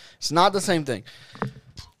combined. It's not the same thing.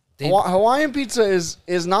 Hawaiian pizza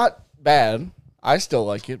is not bad. I still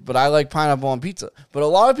like it, but I like pineapple on pizza. But a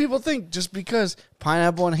lot of people think just because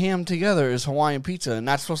pineapple and ham together is Hawaiian pizza, and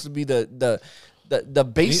that's supposed to be the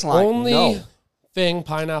baseline. The only no. thing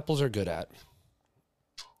pineapples are good at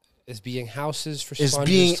is being houses for Is sponges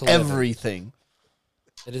being to live in. everything.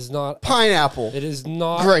 It is not Pineapple. It is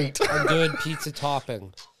not Great. a good pizza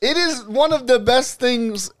topping. It is one of the best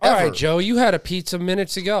things All ever. right, Joe, you had a pizza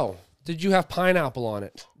minutes ago. Did you have pineapple on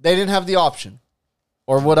it? They didn't have the option.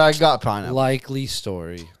 Or would I got pineapple? Likely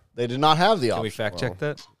story. They did not have the Can we option. fact check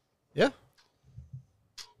that? Yeah.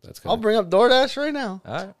 That's I'll bring up DoorDash right now.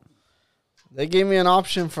 All right. They gave me an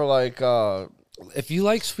option for like If you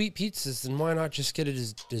like sweet pizzas, then why not just get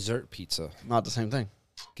a dessert pizza? not the same thing.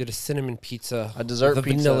 Get a cinnamon pizza. A dessert with a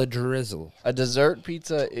pizza. vanilla drizzle. A dessert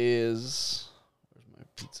pizza is where's my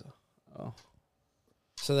pizza? Oh.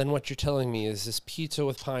 So then what you're telling me is this pizza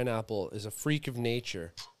with pineapple is a freak of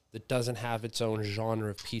nature that doesn't have its own genre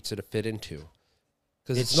of pizza to fit into.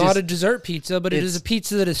 Because it's not just- a dessert pizza, but it is a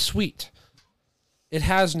pizza that is sweet. It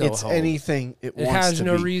has no It's home. anything it wants has to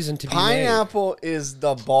no be. reason to be Pineapple is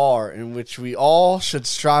the bar in which we all should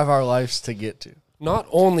strive our lives to get to. Not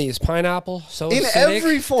only is pineapple so In acidic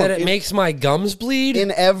every form. that it makes my gums bleed,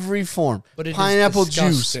 In every form. But it is pineapple juice.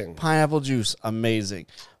 disgusting. Pineapple juice, amazing.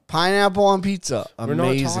 Pineapple on pizza, we're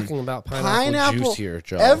amazing. not talking about pineapple juice here,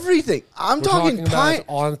 Joe. Everything. I'm We're talking about its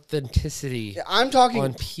authenticity I'm talking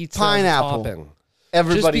on pizza pineapple. topping.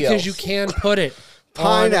 Everybody Just because else. you can put it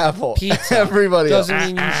Pineapple. on pizza Everybody else.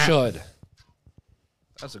 doesn't mean you should.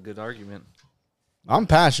 That's a good argument. I'm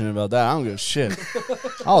passionate about that. I don't give a shit.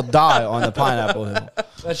 I'll die on the pineapple hill.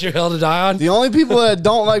 That's your hill to die on? The only people that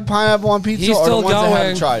don't like pineapple on pizza He's are the still ones that going.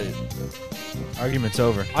 haven't tried it. Argument's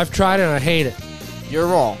over. I've tried it and I hate it. You're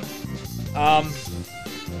wrong.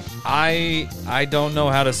 I don't know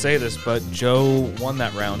how to say this, but Joe won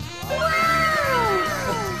that round.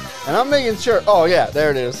 And I'm making sure. Oh, yeah,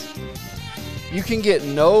 there it is. You can get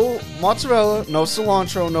no mozzarella, no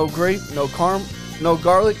cilantro, no grape, no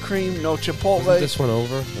garlic cream, no chipotle, Isn't this one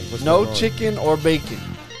over? What's no going on? chicken or bacon.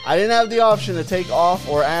 I didn't have the option to take off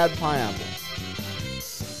or add pineapple.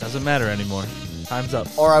 Doesn't matter anymore. Time's up.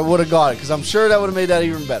 Or I would have got it, because I'm sure that would have made that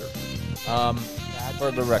even better. For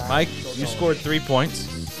the record. Mike, you scored 3 points.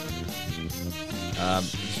 You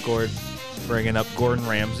scored bringing up Gordon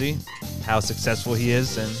Ramsay, how successful he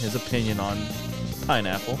is, and his opinion on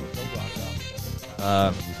pineapple.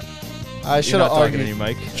 I should You're have not talking to argued. you,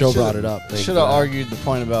 Mike. Joe brought it up. Thank Should you. have argued the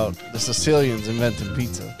point about the Sicilians inventing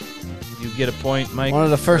pizza. You get a point, Mike. One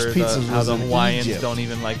of the first for pizzas how was the in Hawaiians Egypt. don't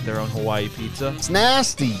even like their own Hawaii pizza. It's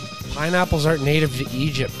nasty. Pineapples aren't native to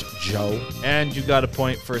Egypt, Joe. And you got a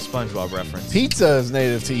point for a SpongeBob reference. Pizza is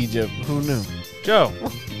native to Egypt. Who knew? Joe.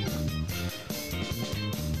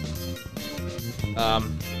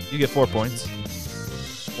 You get 4 points.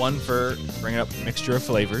 1 for bringing up mixture of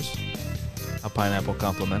flavors. How pineapple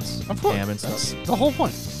complements ham and That's stuff. the whole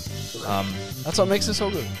point. That's what makes it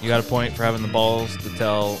so good. You got a point for having the balls to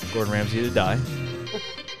tell Gordon Ramsay to die.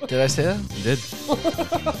 Did I say that? You did.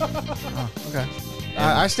 Okay.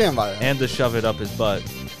 I stand by that. And to shove it up his butt.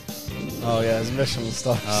 Oh, yeah, his Michelin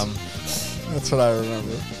stuff. That's what I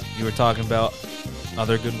remember. You were talking about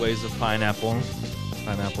other good ways of pineapple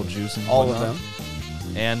juice and All of whatnot.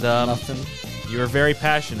 them. And Nothing. you were very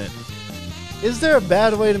passionate. Is there a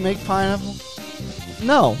bad way to make pineapple?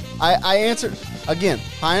 No. I answered, again,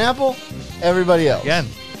 pineapple, everybody else. Again,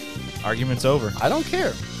 argument's over. I don't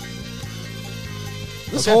care.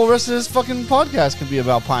 This Okay. whole rest of this fucking podcast can be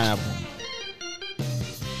about pineapple.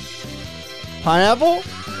 Pineapple,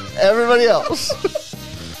 everybody else.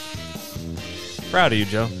 Proud of you,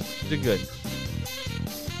 Joe. You did good.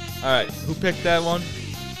 All right, who picked that one?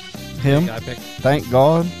 Him. I picked. Thank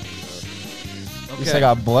God. At least I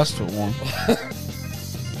got blessed with one.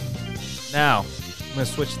 Now, I'm going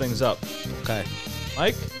to switch things up. Okay.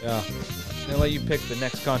 Mike, Yeah. I'm going to let you pick the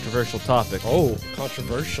next controversial topic. Oh,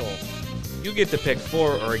 controversial. You get to pick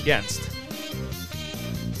for or against.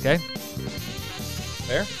 Okay?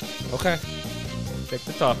 Fair? Okay. Pick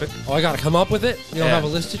the topic. Oh, I got to come up with it? You don't Yeah. have a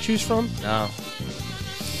list to choose from? No.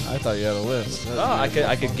 I thought you had a list. Oh, I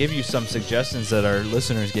could give you some suggestions that our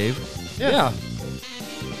listeners gave. Yeah.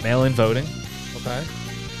 Mail-in voting, Okay.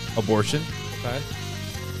 abortion, Okay.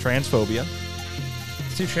 transphobia.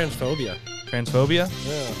 Let's do transphobia. Transphobia?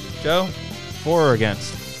 Yeah. Joe, for or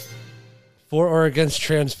against? For or against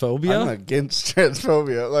transphobia? I'm against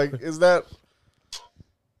transphobia. Like, is that...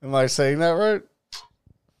 Am I saying that right?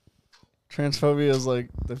 Transphobia is like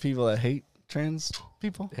the people that hate trans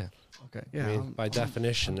people? Yeah. Okay. Yeah. I mean, by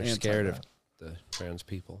definition, they're anti scared of that. the trans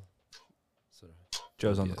people. So,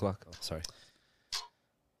 Joe's on the clock. Oh, sorry.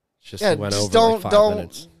 Just Yeah, went just over don't like 5 don't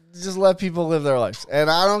minutes. just let people live their lives. And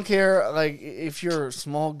I don't care, like, if you're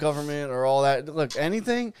small government or all that. Look,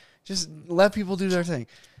 anything, just let people do their thing.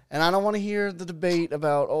 And I don't want to hear the debate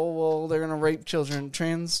about, oh, well, they're going to rape children.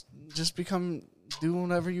 Trans, just do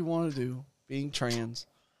whatever you want to do. Being trans,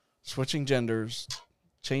 switching genders,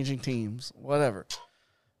 changing teams, whatever.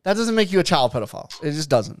 That doesn't make you a child pedophile. It just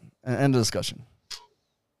doesn't. End of discussion.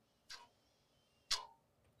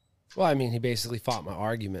 Well, I mean, he basically fought my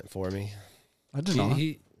argument for me. I did not.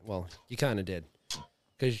 Well, you kind of did.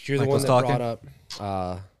 Because you're Mike the one was that talking. brought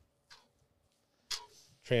up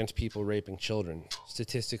trans people raping children.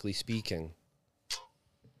 Statistically speaking,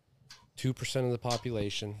 2% of the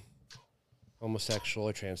population, homosexual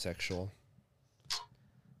or transsexual.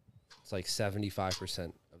 It's like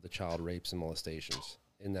 75% of the child rapes and molestations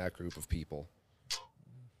in that group of people.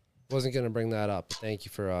 Wasn't going to bring that up, but thank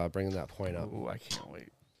you for bringing that point up. Ooh, I can't wait.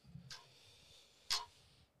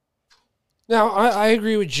 Now, I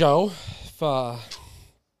agree with Joe. If,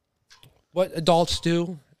 what adults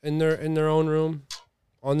do in their own room,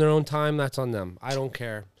 on their own time, that's on them. I don't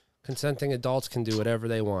care. Consenting adults can do whatever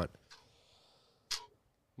they want.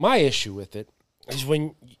 My issue with it is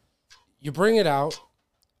when you bring it out,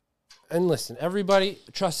 and listen, everybody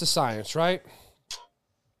trust the science, right?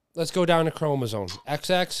 Let's go down to chromosome.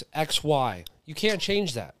 XX, XY. You can't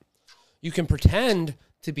change that. You can pretend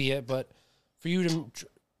to be it, but for you to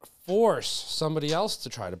force somebody else to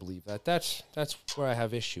try to believe that's where I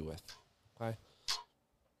have issue with. Okay?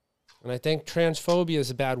 And I think transphobia is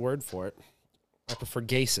a bad word for it. I prefer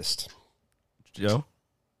gaysist. Joe,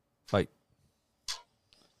 fight.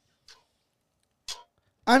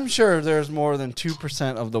 I'm sure there's more than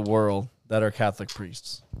 2% of the world that are Catholic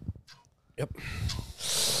priests. Yep.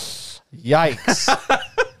 Yikes.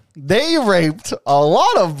 They raped a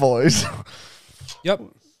lot of boys. Yep.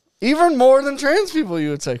 Even more than trans people,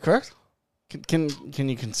 you would say, correct? Can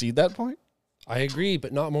you concede that point? I agree,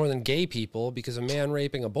 but not more than gay people, because a man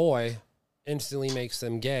raping a boy instantly makes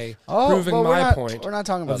them gay, proving but my point We're not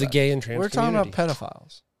talking about of the that. gay and trans We're talking community. about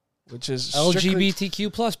pedophiles, which is strictly,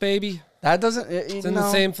 LGBTQ plus, baby. that doesn't. It's in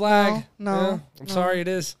the same flag. No, Yeah, I'm sorry, it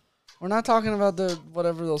is. We're not talking about the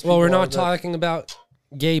whatever those. Well, we're people are not that- talking about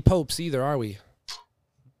gay popes either, are we?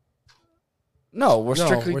 No, we're No,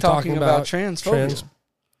 strictly we're talking talking about about transphobia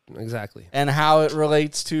Exactly. and how it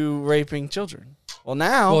relates to raping children. Well,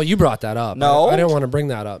 now Well, you brought that up. No. I didn't want to bring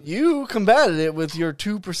that up. you combated it with your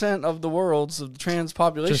 2% of the world's of the trans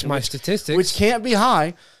population, Just my which, statistics. which can't be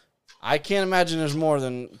high. I can't imagine there's more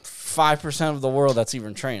than 5% of the world that's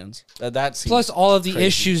even trans. That seems Plus all of the crazy.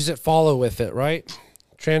 issues that follow with it, right?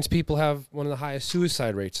 Trans people have one of the highest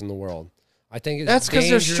suicide rates in the world. I think it's That's because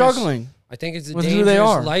they're dangerous- struggling. I think it's a with dangerous who they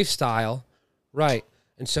are. lifestyle, right?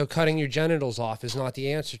 And so cutting your genitals off is not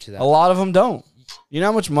the answer to that. A lot of them don't. You know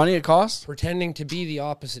how much money it costs? Pretending to be the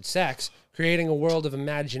opposite sex, creating a world of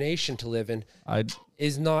imagination to live in,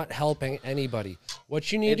 is not helping anybody.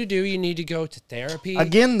 What you need to do, you need to go to therapy.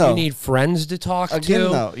 Again, though. You need friends to talk Again, to.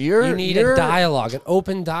 though, you need a dialogue, an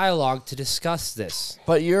open dialogue to discuss this.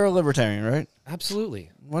 But you're a libertarian, right?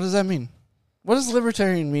 Absolutely. What does that mean? What does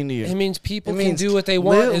libertarian mean to you? It means people It can means do what they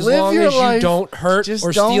want as live long your as you life, don't hurt just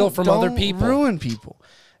or steal from other don't people. ruin people.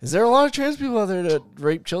 Is there a lot of trans people out there that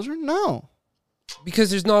rape children? No.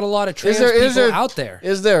 Because there's not a lot of trans is people there- out there.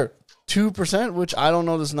 Is there 2%, which I don't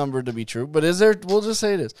know this number to be true, but is there, we'll just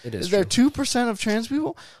say it is. It is there 2% of trans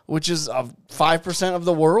people, which is 5% of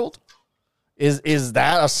the world? Is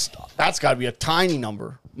that that's got to be a tiny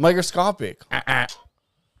number. Microscopic.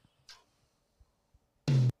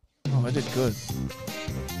 Oh, I did good.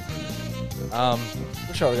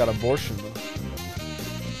 Wish I would have got abortion, though.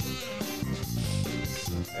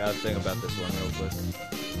 I gotta think about this one real quick.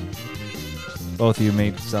 Both of you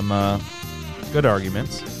made some good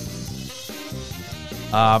arguments.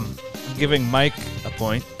 I'm giving Mike a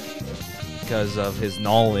point because of his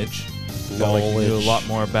knowledge. Felt like he knew a lot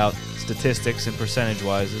more about statistics and percentage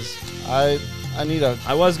wises. I need a.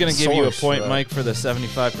 I was gonna give you a source for point, that. Mike, for the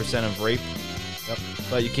 75% of rape. Yep.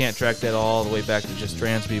 But you can't track that all the way back to just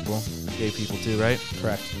trans people, gay people too, right?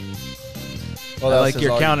 Correct. Well, I that's like his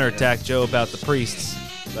your argument, counterattack, Joe, about the priests.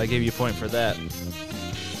 I gave you a point for that.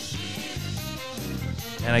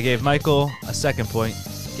 And I gave Michael a second point,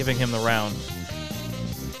 giving him the round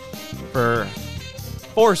for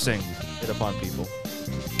forcing it upon people.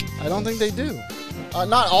 I don't think they do.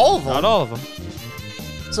 Not all of them. Not all of them.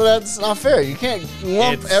 So that's not fair. You can't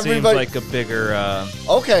lump It everybody. seems like a bigger...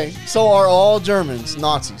 Okay, so are all Germans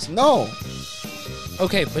Nazis? No.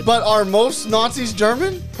 Okay, But are most Nazis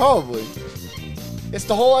German? Probably. It's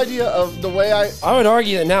the whole idea of the way I... I would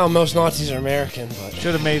argue that now most Nazis are American, but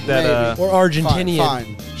should have made that... Maybe. or Argentinian.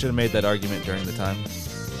 Fine. should have made that argument during the time.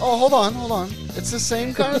 Oh, hold on. It's the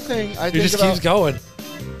same kind of thing. I He think just about keeps going.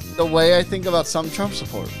 the way I think about some Trump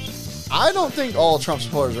supporters. I don't think all Trump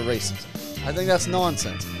supporters are racist. I think that's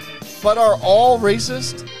nonsense. But are all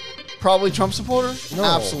racist probably Trump supporters? No.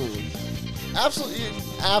 Absolutely. Absolutely.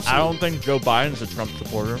 I don't think Joe Biden's a Trump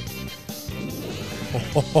supporter.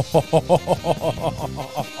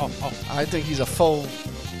 I think he's a faux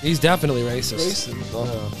He's definitely racist. racist.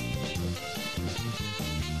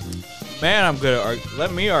 Man, I'm good at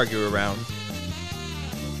let me argue around.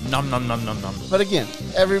 Nom nom nom nom nom. But again,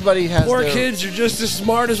 everybody has Poor their, kids are just as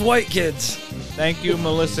smart as white kids. Thank you,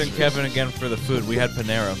 Melissa and Kevin, again for the food. We had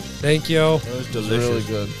Panera. Thank you. It was delicious. really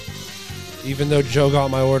good. Even though Joe got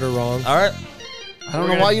my order wrong. All right, I don't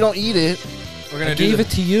know why you don't eat it. we're I gonna gave it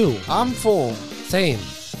to you. I'm full. Same.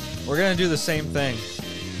 We're gonna do the same thing.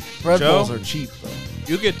 Bread Joe? bowls are cheap, though.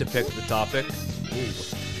 You get to pick the topic.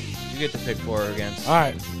 You get to pick for or against. All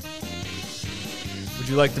right. Would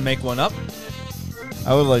you like to make one up?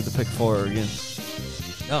 I would like to pick for or against.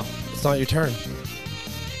 No. It's not your turn.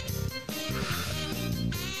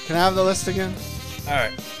 Can I have the list again? All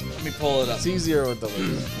right. Let me pull it up. It's easier with the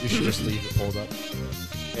list. You should just leave it pulled up.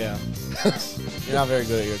 Yeah. You're not very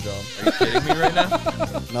good at your job. Are you kidding me right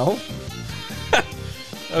now? No?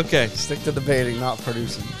 Okay. Stick to debating, not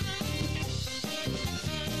producing.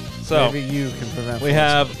 So Maybe you can prevent we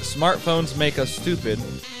have smartphones make us stupid.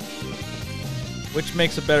 Which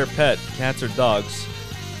makes a better pet, cats or dogs?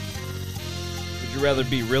 Would you rather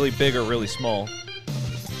be really big or really small?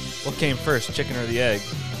 What came first, chicken or the egg?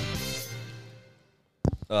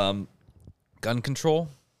 Gun control,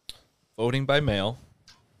 voting by mail.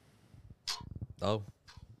 Oh,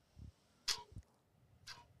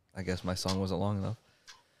 I guess my song wasn't long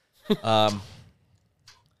enough.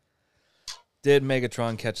 Did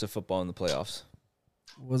Megatron catch the football in the playoffs?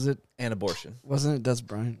 Was it? And abortion. Wasn't it Des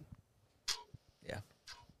Bryant? Yeah.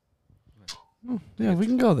 Yeah, we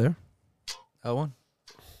can go there. Oh, one.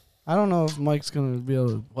 I don't know if Mike's gonna be able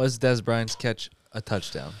to. Was Des Bryant's catch a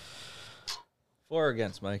touchdown? For or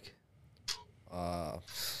against, Mike?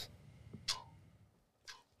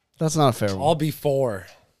 That's not a fair one. I'll be 4.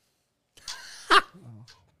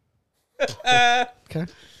 Okay.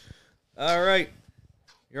 All right.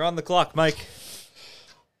 You're on the clock, Mike.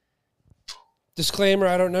 Disclaimer,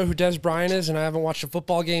 I don't know who Des Bryant is, and I haven't watched a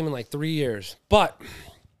football game in like 3 years. But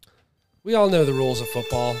we all know the rules of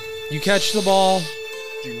football. You catch the ball.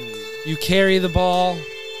 You carry the ball.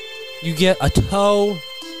 You get a toe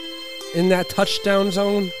in that touchdown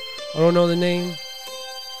zone. I don't know the name.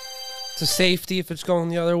 It's a safety if it's going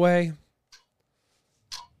the other way.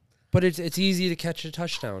 But it's easy to catch a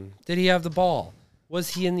touchdown. Did he have the ball?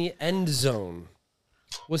 Was he in the end zone?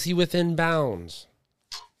 Was he within bounds?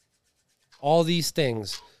 All these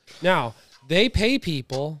things. Now, they pay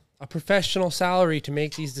people a professional salary to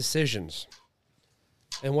make these decisions.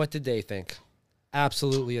 And what did they think?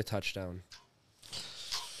 Absolutely a touchdown.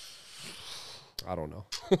 I don't know.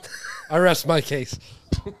 I rest my case.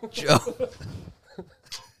 Joe.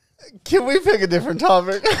 Can we pick a different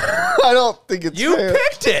topic? I don't think it's You fair.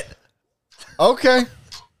 picked it. Okay.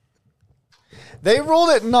 They ruled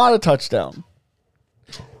it not a touchdown.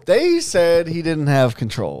 They said he didn't have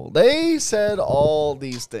control. They said all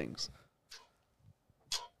these things.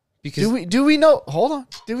 Because Do we know? Hold on.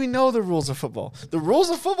 Do we know the rules of football? The rules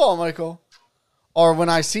of football, Michael, are when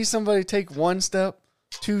I see somebody take 1 step,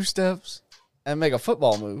 2 steps, and make a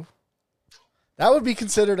football move, that would be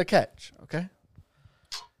considered a catch, okay?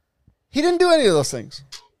 He didn't do any of those things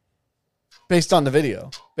based on the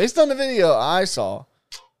video. Based on the video I saw,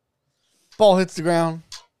 ball hits the ground.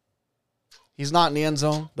 He's not in the end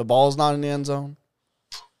zone. The ball's not in the end zone.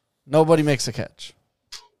 Nobody makes a catch.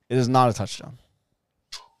 It is not a touchdown.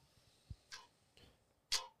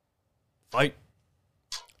 Fight.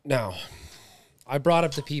 now, I brought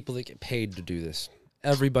up the people that get paid to do this.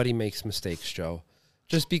 Everybody makes mistakes, Joe.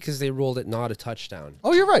 Just because they ruled it not a touchdown.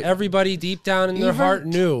 Oh, you're right. Everybody deep down in their Even- heart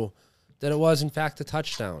knew that it was, in fact, a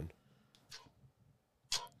touchdown.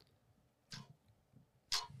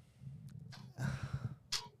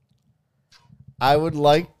 I would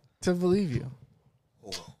like to believe you,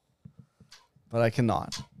 but I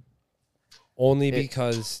cannot. Only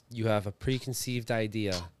because you have a preconceived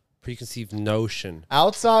idea, preconceived notion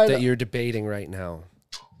Outside, that you're debating right now.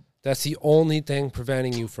 That's the only thing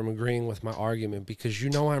preventing you from agreeing with my argument, because you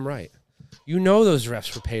know I'm right. You know those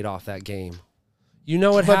refs were paid off that game. You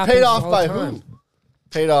know what but happens paid off all by the time. who?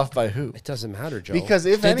 Paid off by who? It doesn't matter, Joe. Because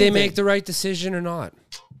if Did they anything- make the right decision or not?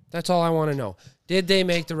 That's all I want to know. Did they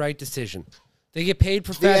make the right decision? They get paid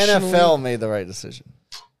The professionally. NFL made the right decision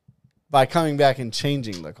by coming back and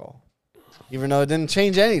changing the call, even though it didn't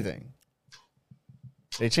change anything.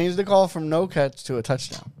 They changed the call from no catch to a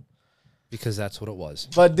touchdown. Because that's what it was.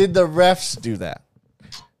 But did the refs do that?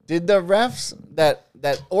 Did the refs that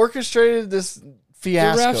orchestrated this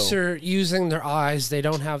fiasco? The refs are using their eyes. They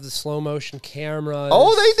don't have the slow motion cameras.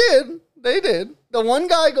 Oh, they did. They did. The one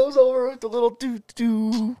guy goes over with the little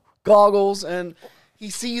doo goggles, and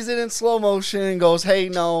he sees it in slow motion and goes, "Hey,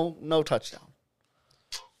 no touchdown."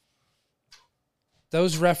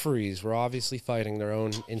 Those referees were obviously fighting their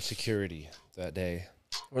own insecurity that day.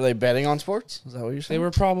 Were they betting on sports? Is that what you're They saying?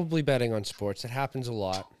 were probably betting on sports. It happens a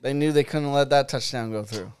lot. They knew they couldn't let that touchdown go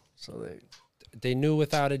through, so They knew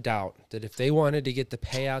without a doubt that if they wanted to get the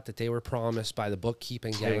payout that they were promised by the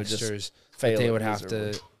bookkeeping They would just gangsters, fail that they it would have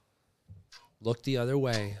miserably. to look the other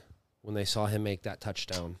way when they saw him make that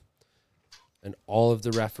touchdown. And all of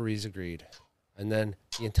the referees agreed. And then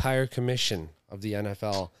the entire commission of the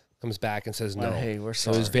NFL comes back and says, no, Well, hey, we're it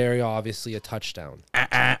sorry. was very obviously a touchdown.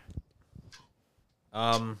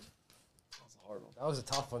 Um, That was a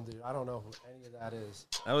tough one, dude. I don't know who any of that is.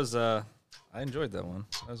 that was I enjoyed that one.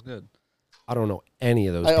 That was good. I don't know any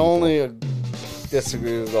of those I people. only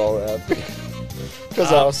disagree with all that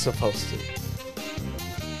because I was supposed to.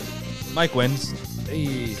 Mike wins.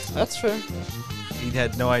 Hey, That's fair. He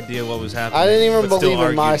had no idea what was happening. I didn't even but still believe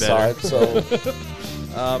in my argued better. side,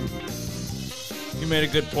 so You made a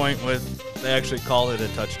good point with they actually called it a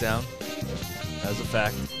touchdown as a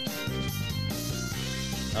fact.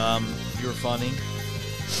 You were funny.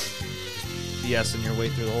 BSing your way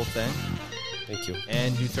through the whole thing. thank you.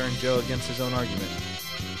 And you turned Joe against his own argument.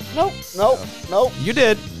 nope. You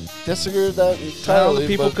did. Disagree with that Well, entirely. the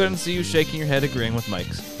people but, couldn't see you shaking your head agreeing with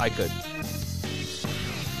Mike's. I could.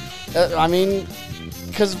 I mean,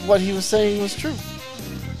 because what he was saying was true.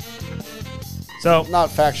 So, Not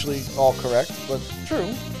factually all correct, but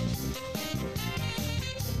true.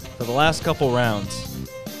 for the last couple rounds,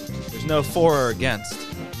 there's no for or against.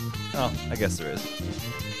 Oh, I guess there is.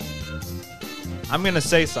 I'm going to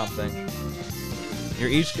say something. You're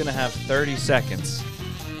each going to have 30 seconds,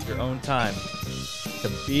 your own time, to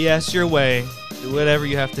BS your way, do whatever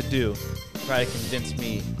you have to do, try to convince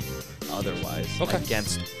me otherwise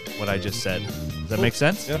against what I just said. Does that make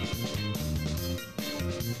sense? Yeah.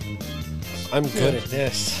 I'm good at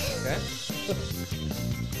this. Okay.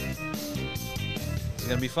 It's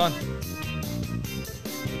going to be fun.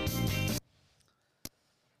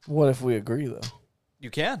 What if we agree, though? You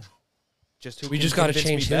can. Just who We can just got to convince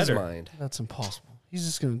change me his better. mind. That's impossible. He's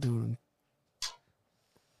just going to do it.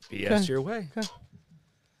 BS Okay. your way.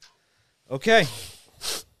 Okay.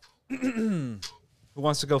 Who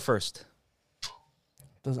wants to go first?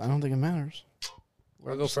 I don't think it matters.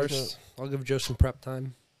 I'll go Just like first. I'll give Joe some prep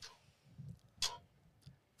time.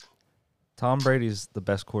 Tom Brady's the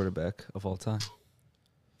best quarterback of all time.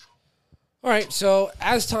 All right, so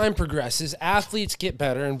as time progresses, athletes get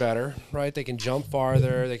better and better, right? They can jump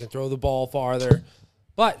farther, they can throw the ball farther.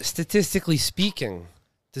 But statistically speaking,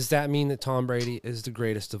 does that mean that Tom Brady is the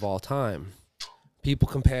greatest of all time? People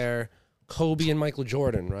compare Kobe and Michael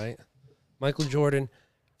Jordan, right? Michael Jordan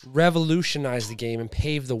revolutionized the game and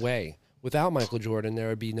paved the way. Without Michael Jordan, there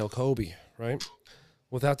would be no Kobe, right?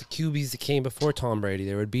 Without the QBs that came before Tom Brady,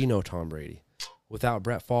 there would be no Tom Brady. Without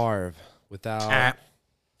Brett Favre, without...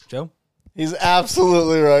 Joe? He's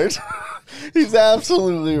absolutely right. He's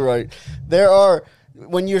absolutely right.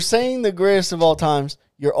 When you're saying the greatest of all times,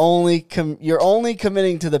 you're only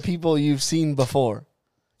committing to the people you've seen before.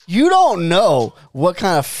 You don't know what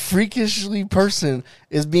kind of freakishly person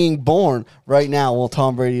is being born right now while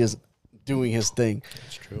Tom Brady is doing his thing.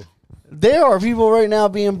 That's true. There are people right now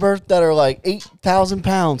being birthed that are like 8,000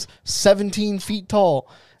 pounds, 17 feet tall.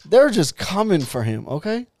 They're just coming for him,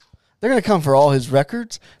 okay? They're going to come for all his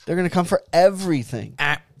records. They're going to come for everything.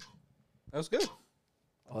 That was good.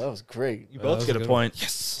 Oh, that was great. You that both was get a a good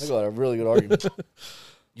point. I got a really good argument.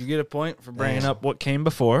 You get a point for bringing up what came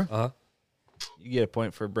before. Uh-huh. You get a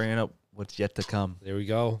point for bringing up what's yet to come. There we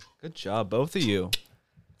go. Good job, both of you.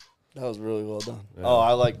 That was really well done. Yeah. Oh,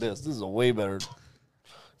 I like this. This is a way better.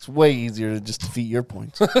 It's way easier to just defeat your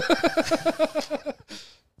points. You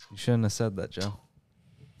shouldn't have said that, Joe.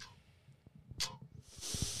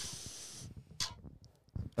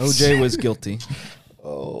 OJ was guilty.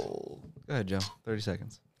 Oh. Go ahead, Joe. 30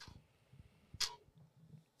 seconds.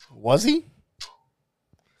 Was he?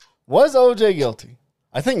 Was OJ guilty?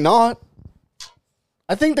 I think not.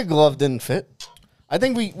 I think the glove didn't fit. I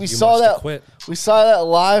think we You saw must have that. quit. We saw that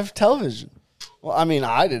live television. Well, I mean,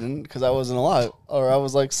 I didn't because I wasn't alive, or I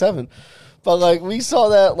was like 7. But like we saw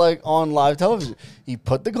that like on live television. He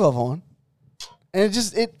put the glove on, and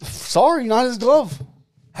sorry, not his glove.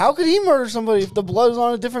 How could he murder somebody if the blood is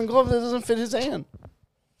on a different glove that doesn't fit his hand?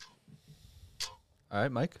 All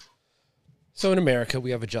right, Mike. So in America,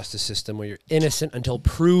 we have a justice system where you're innocent until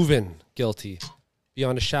proven guilty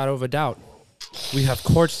beyond a shadow of a doubt. We have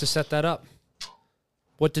courts to set that up.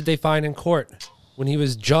 What did they find in court when he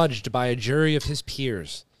was judged by a jury of his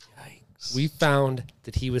peers? Yikes. We found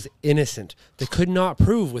that he was innocent. They could not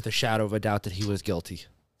prove with a shadow of a doubt that he was guilty.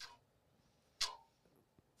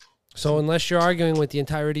 So unless you're arguing with the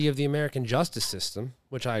entirety of the American justice system,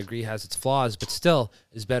 which I agree has its flaws, but still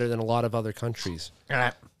is better than a lot of other countries,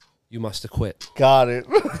 you must acquit. Got it.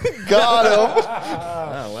 Got him.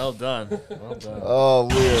 Oh, well done. Well done. Oh,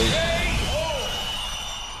 weird.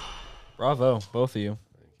 Bravo, both of you.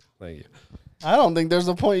 Thank you. I don't think there's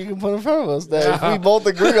a point you can put in front of us that if we both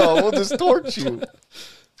agree on, we'll just torch you.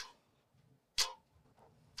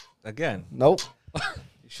 Again, Nope.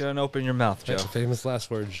 you shouldn't open your mouth, Joe. Famous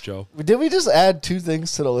last words, Joe. Did we just add 2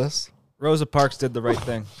 things to the list? Rosa Parks did the right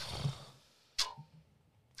thing.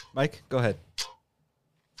 Mike, go ahead.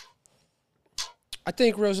 I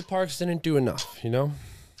think Rosa Parks didn't do enough, you know?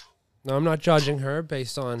 Now, I'm not judging her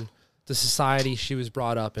based on the society she was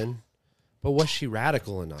brought up in, but was she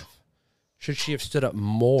radical enough? Should she have stood up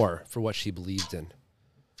more for what she believed in?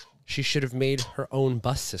 She should have made her own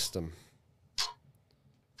bus system.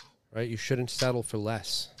 Right? You shouldn't settle for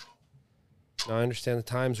less. Now, I understand the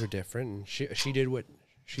times were different, and she did what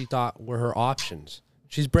she thought were her options.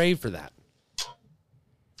 She's brave for that.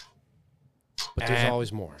 But there's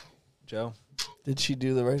always more. Joe? Did she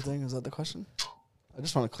do the right thing? Is that the question? I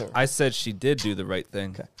just want to clarify. I said she did do the right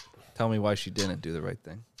thing. Okay. Tell me why she didn't do the right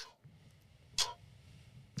thing.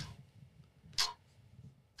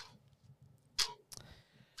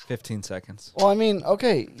 $15 seconds. Well, I mean,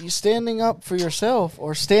 okay, you standing up for yourself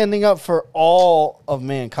or standing up for all of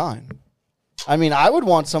mankind. I mean, I would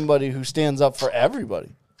want somebody who stands up for everybody.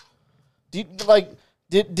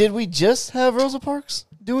 Did we just have Rosa Parks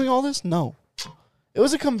doing all this? No. It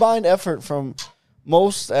was a combined effort from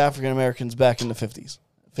most African Americans back in the 50s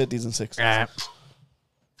and 60s.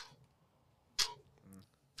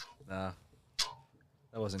 Nah,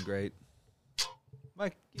 that wasn't great.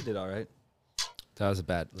 Mike, you did all right.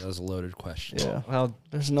 That was a loaded question. Yeah. Well,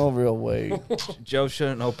 There's no real way. Joe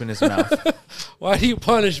shouldn't open his mouth. Why do you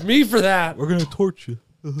punish me for that? We're gonna torch you.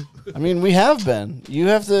 I mean, we have been. You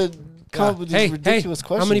have to come up with these ridiculous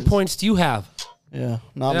questions. How many points do you have? Yeah,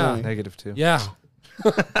 not Yeah. many. -2. Yeah.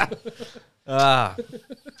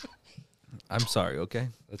 I'm sorry, okay?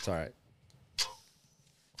 That's all right.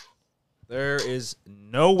 There is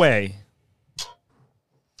no way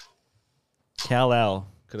Kal-El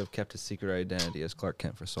could have kept his secret identity as Clark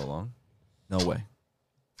Kent for so long. No way.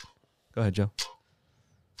 Go ahead, Joe.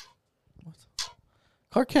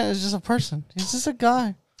 Clark Kent is just a person. He's just a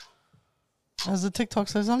guy. As the TikTok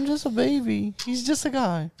says, I'm just a baby. He's just a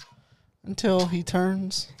guy. Until he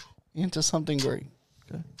turns into something great.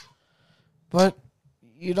 Okay. But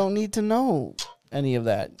you don't need to know any of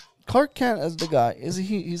that. Clark Kent as the guy,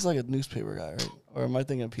 he's like a newspaper guy, right? Or am I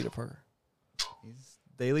thinking of Peter Parker? He's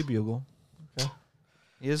Daily Bugle. Okay.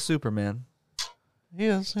 He is Superman. He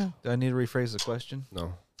is, yeah. Do I need to rephrase the question?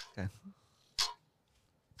 No. Okay.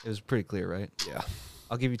 It was pretty clear, right? Yeah.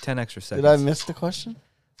 I'll give you 10 extra seconds. Did I miss the question?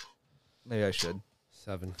 Maybe I should.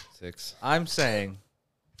 7, 6. I'm saying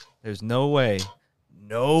there's no way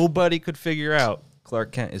nobody could figure out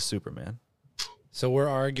Clark Kent is Superman. So we're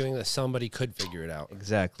arguing that somebody could figure it out.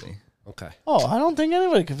 Exactly. Okay. Oh, I don't think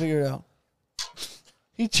anybody can figure it out.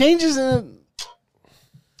 He changes in.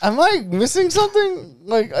 Am I missing something?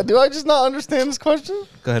 Like, do I just not understand this question?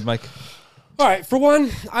 Go ahead, Mike. All right. For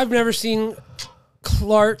one, I've never seen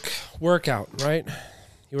Clark work out, right?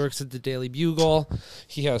 He works at the Daily Bugle.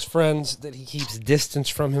 He has friends that he keeps distance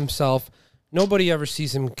from himself. Nobody ever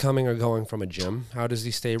sees him coming or going from a gym. How does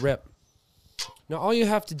he stay ripped? Now, all you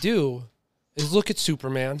have to do is look at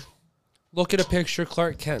Superman, look at a picture of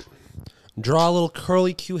Clark Kent, draw a little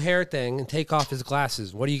curly Q hair thing, and take off his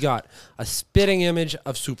glasses. What do you got? A spitting image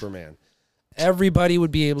of Superman. Everybody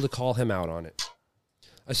would be able to call him out on it,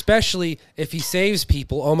 especially if he saves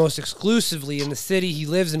people almost exclusively in the city he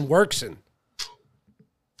lives and works in.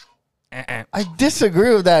 I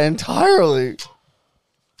disagree with that entirely.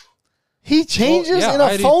 He changes in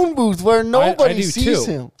a phone booth where nobody sees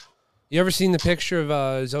him. You ever seen the picture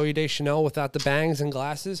of Zoe Deschanel without the bangs and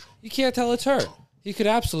glasses? You can't tell it's her. He could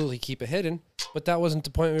absolutely keep it hidden, but that wasn't the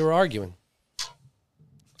point we were arguing.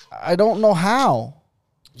 I don't know how.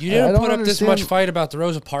 You didn't put up this much fight about the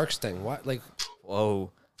Rosa Parks thing. What? Like,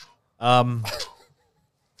 whoa. The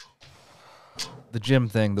gym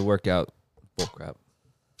thing, the workout, bullcrap.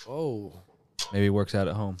 oh, Maybe he works out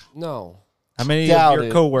at home. no. How many Doubt of your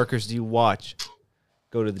it. coworkers do you watch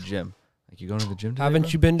go to the gym? Like, you going to the gym today, Haven't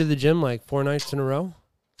bro? you been to the gym like 4 nights in a row?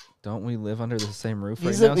 Don't we live under the same roof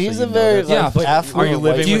He's right a, now? he's so a you know very that? Yeah, like, but affluent are you white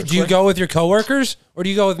living Do you, with do you go with your coworkers or do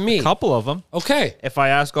you go with me? A couple of them. Okay. If I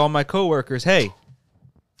ask all my coworkers, hey,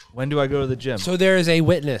 when do I go to the gym? So there is a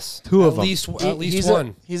witness. Two of them. At least he's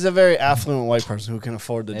one. He's a very affluent white person who can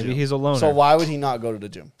afford the Maybe gym. he's a loner. So why would he not go to the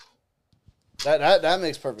gym? That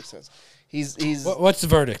makes perfect sense. He's What's the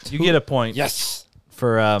verdict? You get a point. Yes.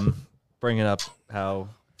 For bringing up how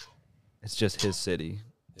it's just his city.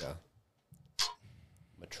 Yeah.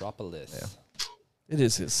 Metropolis. Yeah. it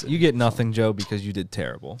is his city. You get nothing, Joe, because you did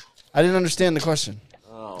terrible. I didn't understand the question.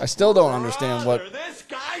 I still don't understand what. This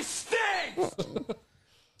guy stinks!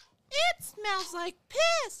 It smells like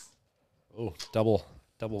piss. Oh, double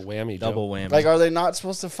whammy. Joe. Double whammy. Like, are they not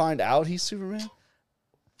supposed to find out he's Superman?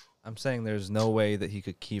 I'm saying there's no way that he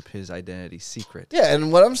could keep his identity secret. Yeah,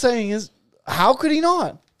 and what I'm saying is, how could he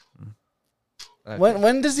not? Okay.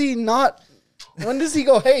 When does he not? When does he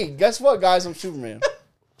go? Hey, guess what, guys? I'm Superman.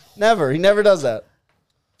 Never. He never does that.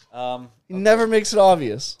 He never makes it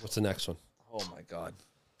obvious. What's the next one? Oh my God.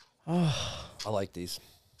 I like these.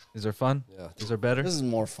 These are fun? Yeah. These are better? This is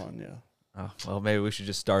more fun. Yeah. Oh, well, maybe we should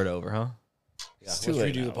just start over, huh? Yeah, It's too let's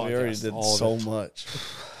late redo now. the podcast. We already did All of so it. much.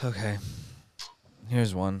 Okay.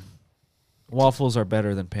 Here's one. Waffles are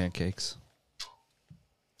better than pancakes.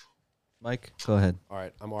 Mike, go ahead. All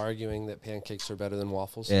right. I'm arguing that pancakes are better than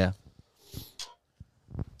waffles. Yeah.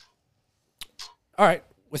 All right.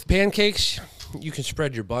 With pancakes, you can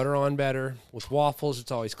spread your butter on better. With waffles,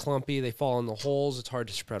 it's always clumpy. They fall in the holes. It's hard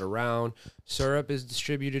to spread around. Syrup is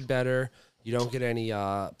distributed better. You don't get any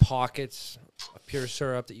pockets of pure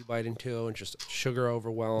syrup that you bite into and just sugar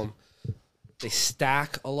overwhelm. They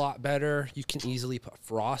stack a lot better. You can easily put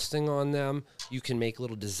frosting on them. You can make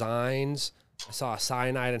little designs. I saw a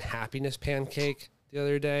cyanide and happiness pancake the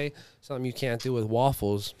other day. Something you can't do with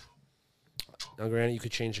waffles. Now, granted, you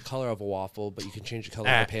could change the color of a waffle, but you can change the color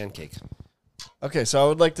of a pancake. Okay, so I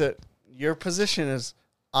would like to. Your position is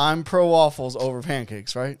I'm pro waffles over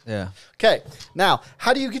pancakes, right? Yeah. Okay. Now,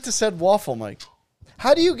 how do you get to said waffle, Mike?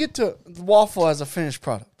 How do you get to waffle as a finished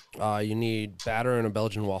product? You need batter and a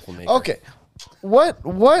Belgian waffle maker. Okay.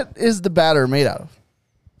 What is the batter made out of?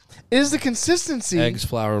 It is the consistency, Eggs,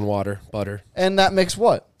 flour, and water, butter, and that makes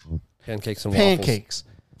what? pancakes, and waffles. Pancakes.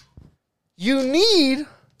 You need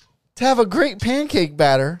to have a great pancake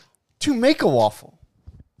batter to make a waffle.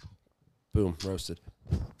 Boom, roasted.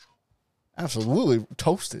 Absolutely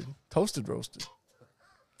toasted, roasted.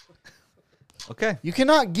 Okay. You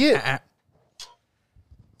cannot get.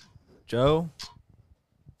 Joe,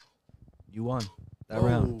 you won that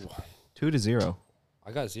round. Whoa. 2-0.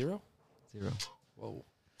 I got 0? 0. Whoa.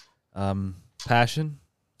 Passion.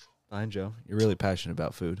 Fine, Joe. You're really passionate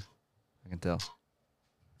about food. I can tell.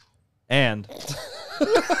 And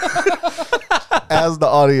As the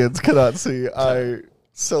audience cannot see, I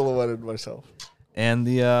silhouetted myself. and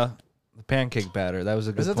the pancake batter. That was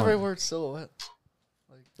a good Is that the point. right word? Silhouette.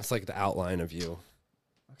 It's like the outline of you.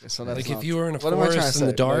 Okay, so that's Like not, if you were in a what am I trying to forest in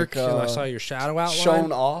the say? dark Like, and I saw your shadow outline.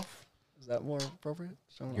 shown off. Is that more appropriate?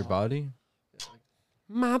 Shown Your off. body?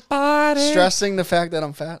 My body. Stressing the fact that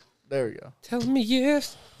I'm fat. There we go. Tell me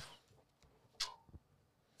yes.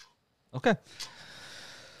 Okay.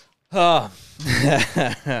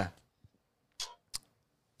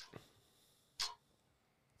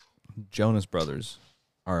 Jonas Brothers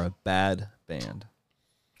are a bad band.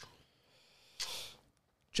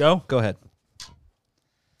 Joe, go ahead.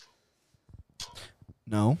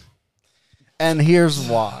 No. And here's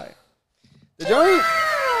why. Great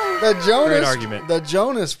argument. The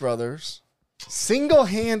Jonas Brothers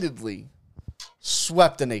single-handedly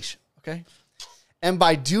swept the nation, okay? And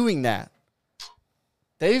by doing that,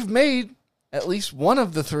 they've made at least one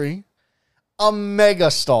of the three a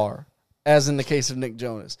megastar, as in the case of Nick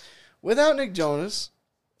Jonas. Without Nick Jonas,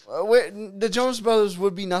 the Jonas Brothers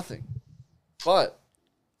would be nothing. But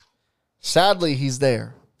sadly, he's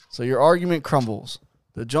there. So your argument crumbles.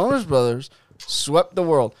 The Jonas Brothers swept the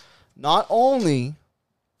world. Not only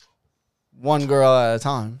one girl at a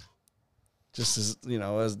time, just as,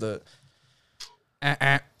 as the...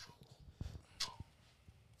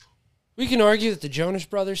 We can argue that the Jonas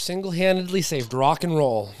Brothers single-handedly saved rock and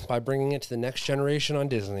roll by bringing it to the next generation on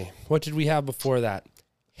Disney. What did we have before that?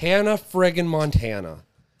 Hannah friggin' Montana.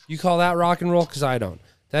 You call that rock and roll? Because I don't.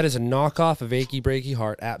 That is a knockoff of Achy Breaky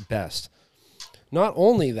Heart at best. Not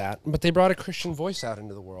only that, but they brought a Christian voice out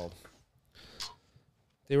into the world.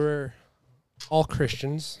 They were all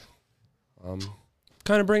Christians.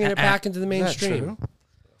 Kind of bringing it back into the mainstream.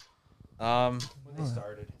 When they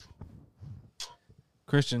started.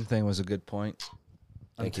 Christian thing was a good point.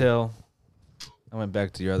 Thank Until I went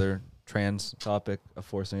back to your other trans topic of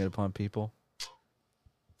forcing it upon people.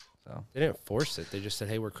 So They didn't force it. They just said,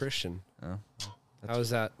 "Hey, we're Christian." oh, How is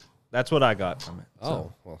that? that's what I got from it. Oh,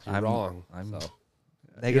 So, well, you're I'm- wrong. I'm so.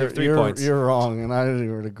 negative 3 points. You're wrong, and I didn't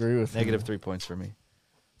even agree with Negative you. 3 points for me.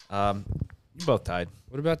 You both tied.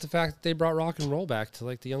 What about the fact that they brought rock and roll back to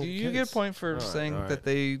like the young You kids? get a point for All right, saying all right. that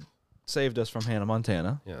they saved us from Hannah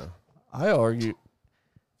Montana. Yeah. I argue.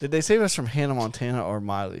 Did they save us from Hannah Montana or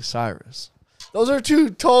Miley Cyrus? Those are two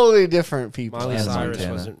totally different people. Miley Hannah Cyrus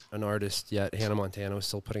Montana. wasn't an artist yet. Hannah Montana was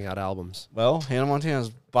still putting out albums. Well, Hannah Montana is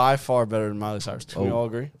by far better than Miley Cyrus. Can we Oh. all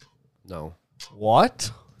agree? No.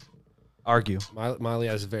 What? Argue. Miley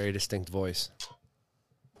has a very distinct voice.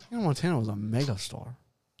 Hannah Montana was a megastar.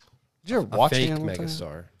 Did you ever A watch fake Hannah Montana?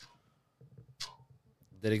 megastar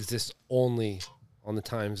that exists only on the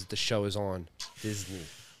times that the show is on Disney.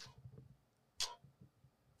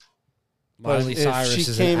 But Miley if Cyrus she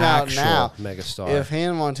is came an out actual now, megastar. If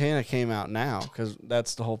Hannah Montana came out now, because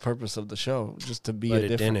that's the whole purpose of the show, just to be but a it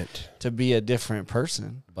different, didn't. to be a different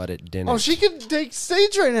person. But it didn't. Oh, she could take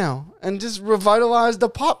stage right now and just revitalize the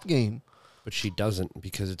pop game. But she doesn't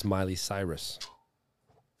because it's Miley Cyrus.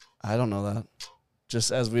 I don't know that.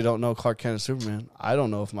 Just as we don't know Clark Kent and Superman, I don't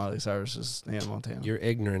know if Miley Cyrus is Hannah Montana. Your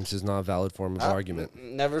ignorance is not a valid form of argument.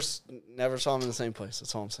 Never saw them in the same place.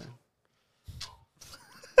 That's all I'm saying.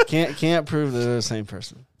 Can't prove that they're the same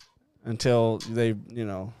person until they,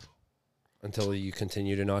 Until you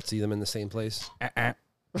continue to not see them in the same place. Yeah,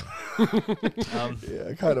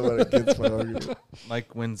 I kind of went against my argument.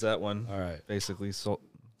 Mike wins that one. All right. Basically,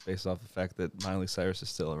 based off the fact that Miley Cyrus is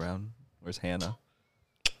still around. Where's Hannah?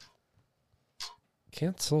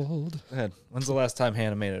 Canceled. Go ahead. When's the last time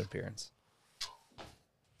Hannah made an appearance?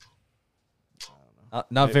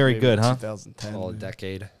 Not very good, huh? 2010. All a maybe.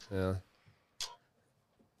 decade. Yeah.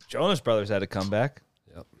 Jonas Brothers had a comeback.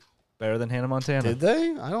 Yep. Better than Hannah Montana. Did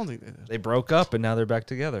they? I don't think they did. They broke up and now they're back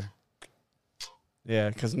together. Yeah,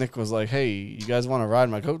 because Nick was like, "Hey, you guys want to ride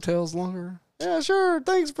my coattails longer?" Yeah, sure.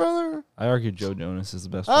 Thanks, brother. I argue Joe Jonas is the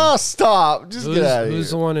best Oh, one. stop! Just get out of here.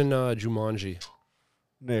 Who's the one in Jumanji?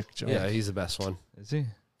 Nick Jones. Yeah, he's the best one. Is he?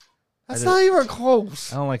 That's not even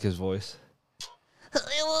close. I don't like his voice. That's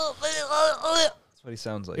what he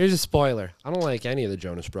sounds like. Here's a spoiler. I don't like any of the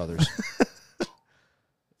Jonas Brothers.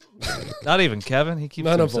 Not even Kevin. He keeps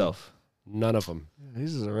None to of them. himself. None of them.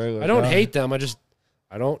 He's just a regular. I don't guy. hate them.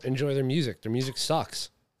 I don't enjoy their music. Their music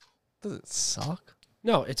sucks. Does it suck?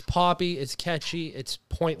 No, it's poppy. It's catchy. It's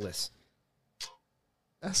pointless.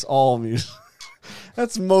 That's all music.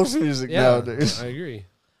 That's most music Yeah, nowadays. I agree.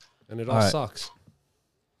 And it all All right. sucks.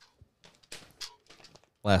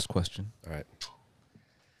 Last question. All right.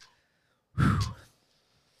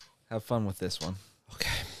 Have fun with this one. Okay.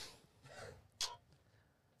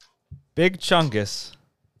 Big Chungus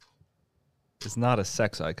is not a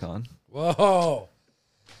sex icon. Whoa.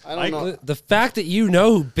 I don't know. The fact that you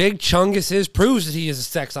know who Big Chungus is proves that he is a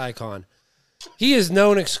sex icon. He is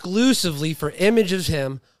known exclusively for images of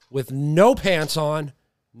him with no pants on,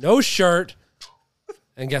 no shirt,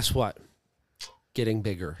 and guess what? Getting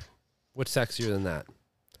bigger. What's sexier than that?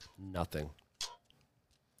 Nothing.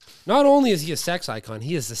 Not only is he a sex icon,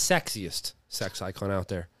 he is the sexiest sex icon out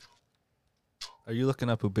there. Are you looking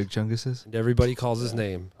up who Big Chungus is? And everybody calls his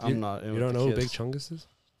name. I'm not in You with don't the know who Big kids. Chungus is?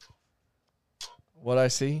 What I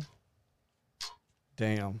see?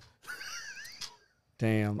 Damn.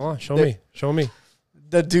 Damn. Oh, show me. Show me.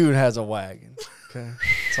 The dude has a wagon. Okay.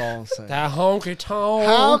 That's all I'm saying. That honky tonk.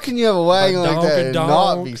 How can you have a wagon like that and not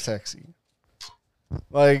Donk. be sexy?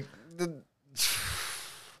 Like, the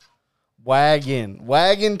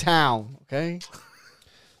wagon town, okay?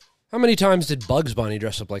 How many times did Bugs Bunny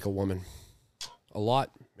dress up like a woman? A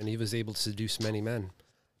lot, and he was able to seduce many men.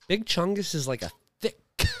 Big Chungus is like a thick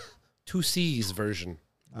 2C's version.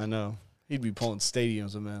 I know. He'd be pulling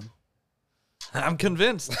stadiums of men. I'm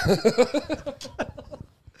convinced.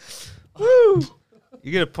 Woo!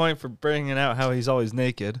 You get a point for bringing out how he's always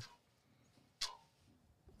naked.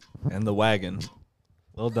 And the wagon.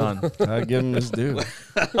 Well done. I give him his due.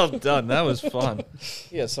 Well done. That was fun.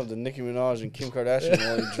 He had something Nicki Minaj and Kim Kardashian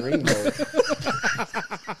only dreamed of.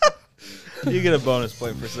 You get a bonus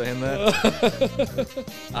point for saying that.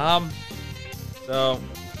 So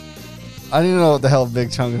I didn't even know what the hell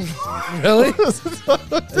Big Chunk is. Really?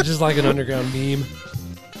 It's just like an underground meme.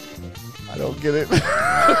 I don't get it.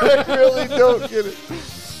 I really don't get it.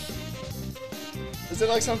 Is it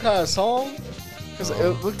like some kind of song? Because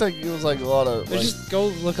it looked like it was like a lot of. Like, Just go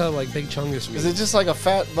look up like Big Chungus meme. is it just like a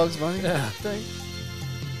fat Bugs Bunny Yeah. thing?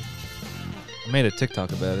 I made a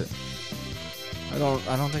TikTok about it. I don't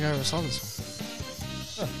think I ever saw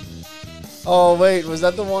this one. Oh wait, was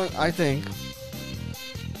that the one? I think.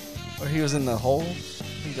 Or he was in the hole? I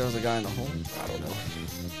think there was a guy in the hole. I don't know.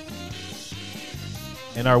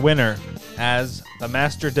 And our winner as the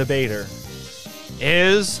master debater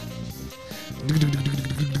is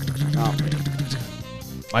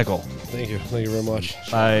Michael Thank you. Thank you very much.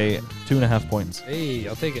 by 2.5 points. Hey,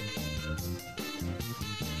 I'll take it. It's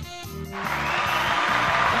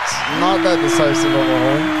not that decisive of a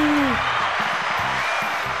hole.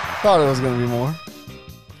 Thought it was going to be more.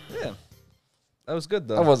 Yeah. That was good,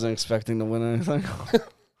 though. I wasn't expecting to win anything.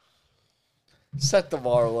 Set the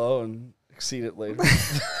bar low and exceed it later.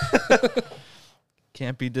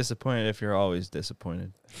 Can't be disappointed if you're always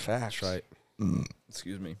disappointed. Facts. Right.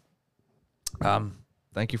 Excuse me.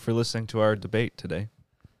 Thank you for listening to our debate today.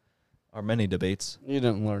 Our many debates. You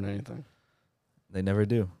didn't learn anything. They never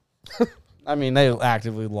do. I mean, they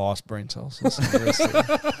actively lost brain cells.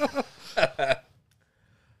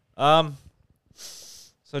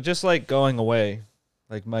 So just like going away,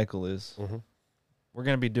 like Michael is, Mm-hmm. we're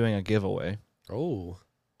going to be doing a giveaway. Oh.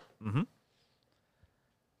 Mm-hmm. I'm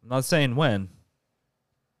not saying when,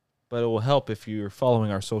 but it will help if you're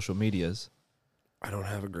following our social medias. I don't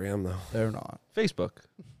have a gram, though. They're not. Facebook.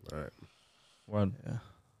 All right. We're on, Yeah.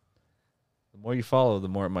 the more you follow, the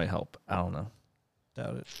more it might help. I don't know.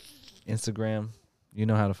 Doubt it. Instagram, you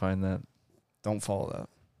know how to find that. Don't follow that.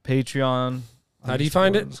 Patreon, How do you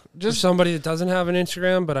find it? Just somebody that doesn't have an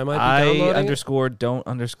Instagram, but I might be downloading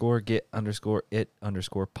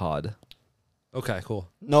 _don't_get_it_pod. Okay, cool.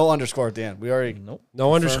 No underscore at the end. We already. Nope.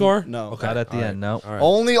 No underscore? No. Okay. Not at the All end, no. All right.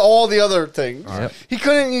 Only all the other things. Yep. He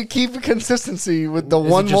couldn't keep consistency with the Is it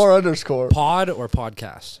one just more underscore. Pod or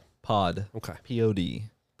podcast? Pod. Okay. P-O-D.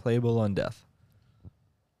 Playable on death.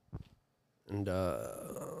 And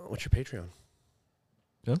what's your Patreon?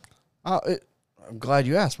 I'm glad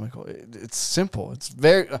you asked, Michael. It's simple. It's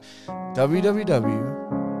very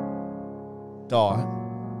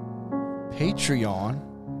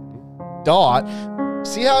www.patreon.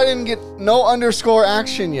 See how I didn't get no underscore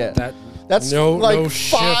action yet? That's no like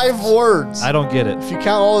shift. 5 words. I don't get it. If you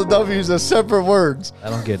count all the W's as separate words. I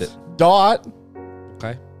don't get it. Dot.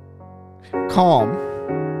 Okay. Com.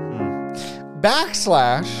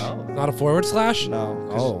 Backslash. Not a forward slash? No.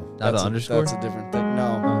 'cause Oh. Not an that's underscore? That's a different thing.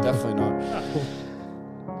 No, Oh. definitely not.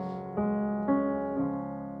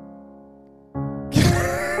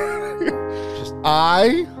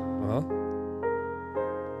 I Uh-huh.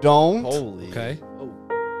 don't Holy. Okay.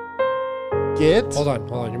 get. Hold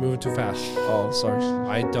on. You're moving too fast. Oh, sorry.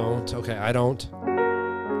 I don't. Okay. I don't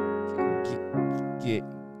Get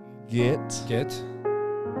get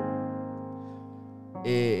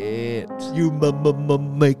it. You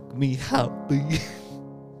make me happy.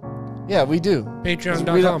 Yeah, we do.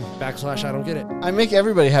 patreon.com/I don't get it. I make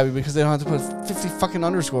everybody happy because they don't have to put 50 fucking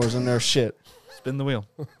underscores in their shit. Spin the wheel.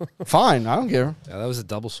 Fine, I don't care. Yeah, that was a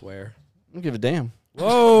double swear. I don't give a damn.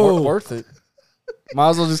 Whoa. Worth it. Might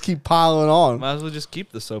as well just keep piling on. Might as well just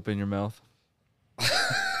keep the soap in your mouth.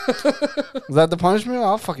 Is that the punishment?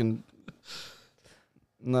 I'll fucking.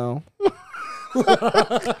 No.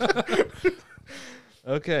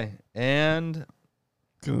 Okay. And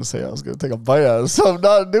Gonna say I was gonna take a bite out of something,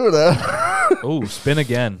 not doing that. oh, spin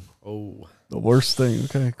again. Oh. The worst thing.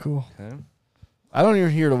 Okay, cool. Okay. I don't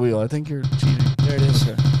even hear the wheel. I think you're cheating. There it is.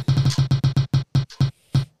 Okay.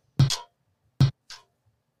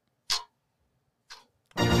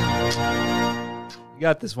 You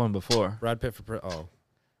got this one before. Brad Pitt for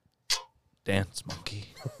Dance monkey.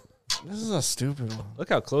 This is a stupid one. Look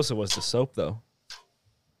how close it was to soap, though.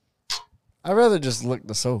 I'd rather just lick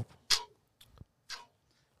the soap.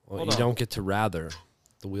 Well, Hold you on. don't get to rather.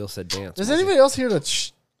 The wheel said dance. Is monkey. anybody else here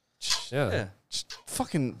that Yeah.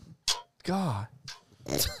 fucking God?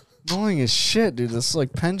 Annoying as shit, dude. This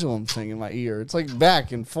like pendulum thing in my ear. It's like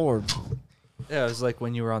back and forth. Yeah, it was like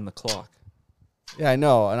when you were on the clock. Yeah, I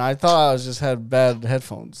know. And I thought I was just had bad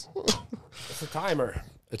headphones. It's a timer.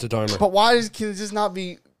 It's a timer. But can it just not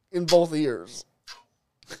be in both ears?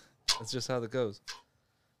 That's just how that goes.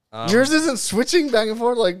 Yours isn't switching back and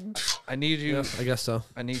forth like. I need you. Yeah, I guess so.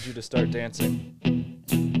 I need you to start dancing.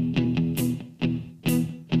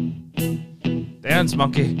 Dance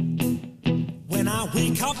monkey. When I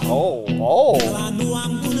wake up, Oh. I know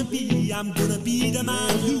I'm gonna be the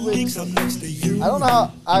man who wakes up next to you. I don't know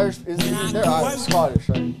how Irish is. They're Irish, Scottish,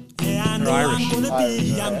 right? Yeah, I know Irish. I'm gonna Irish,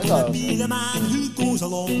 be, I'm yeah, gonna be the man who goes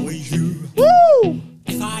along with you. Woo!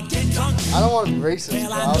 If I get drunk, I don't want to be racist, well,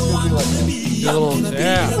 but I I was know gonna I'm be like, gonna be, Do a I'm little, gonna be the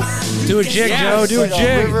man yeah. Do a jig, takes Joe. Do a like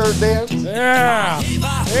jig. river dance. Yeah.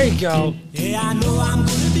 There you go. Yeah, I know I'm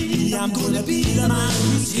gonna be the man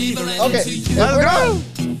who's evil. Okay, let's go.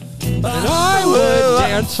 And I would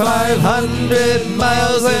dance 500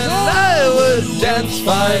 miles and I would dance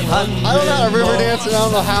 500. I don't know how to river dance, and I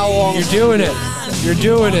don't know how long. You're doing it. You're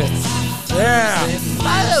doing it. Yeah.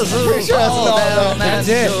 Pretty sure that's all that. That's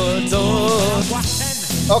it.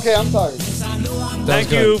 Okay, I'm tired.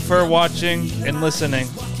 Thank you for watching and listening.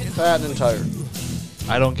 Fat and tired.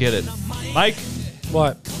 I don't get it. Mike,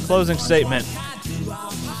 What? closing statement.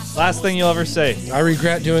 Last thing you'll ever say. I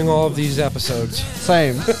regret doing all of these episodes.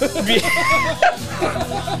 Same. Sadly,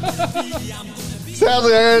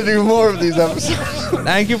 I gotta do more of these episodes.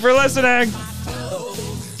 Thank you for listening.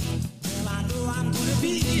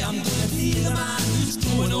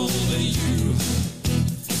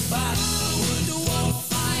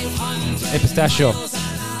 Hey, Pistachio.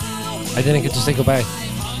 I didn't get to say goodbye.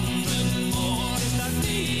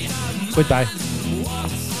 Goodbye.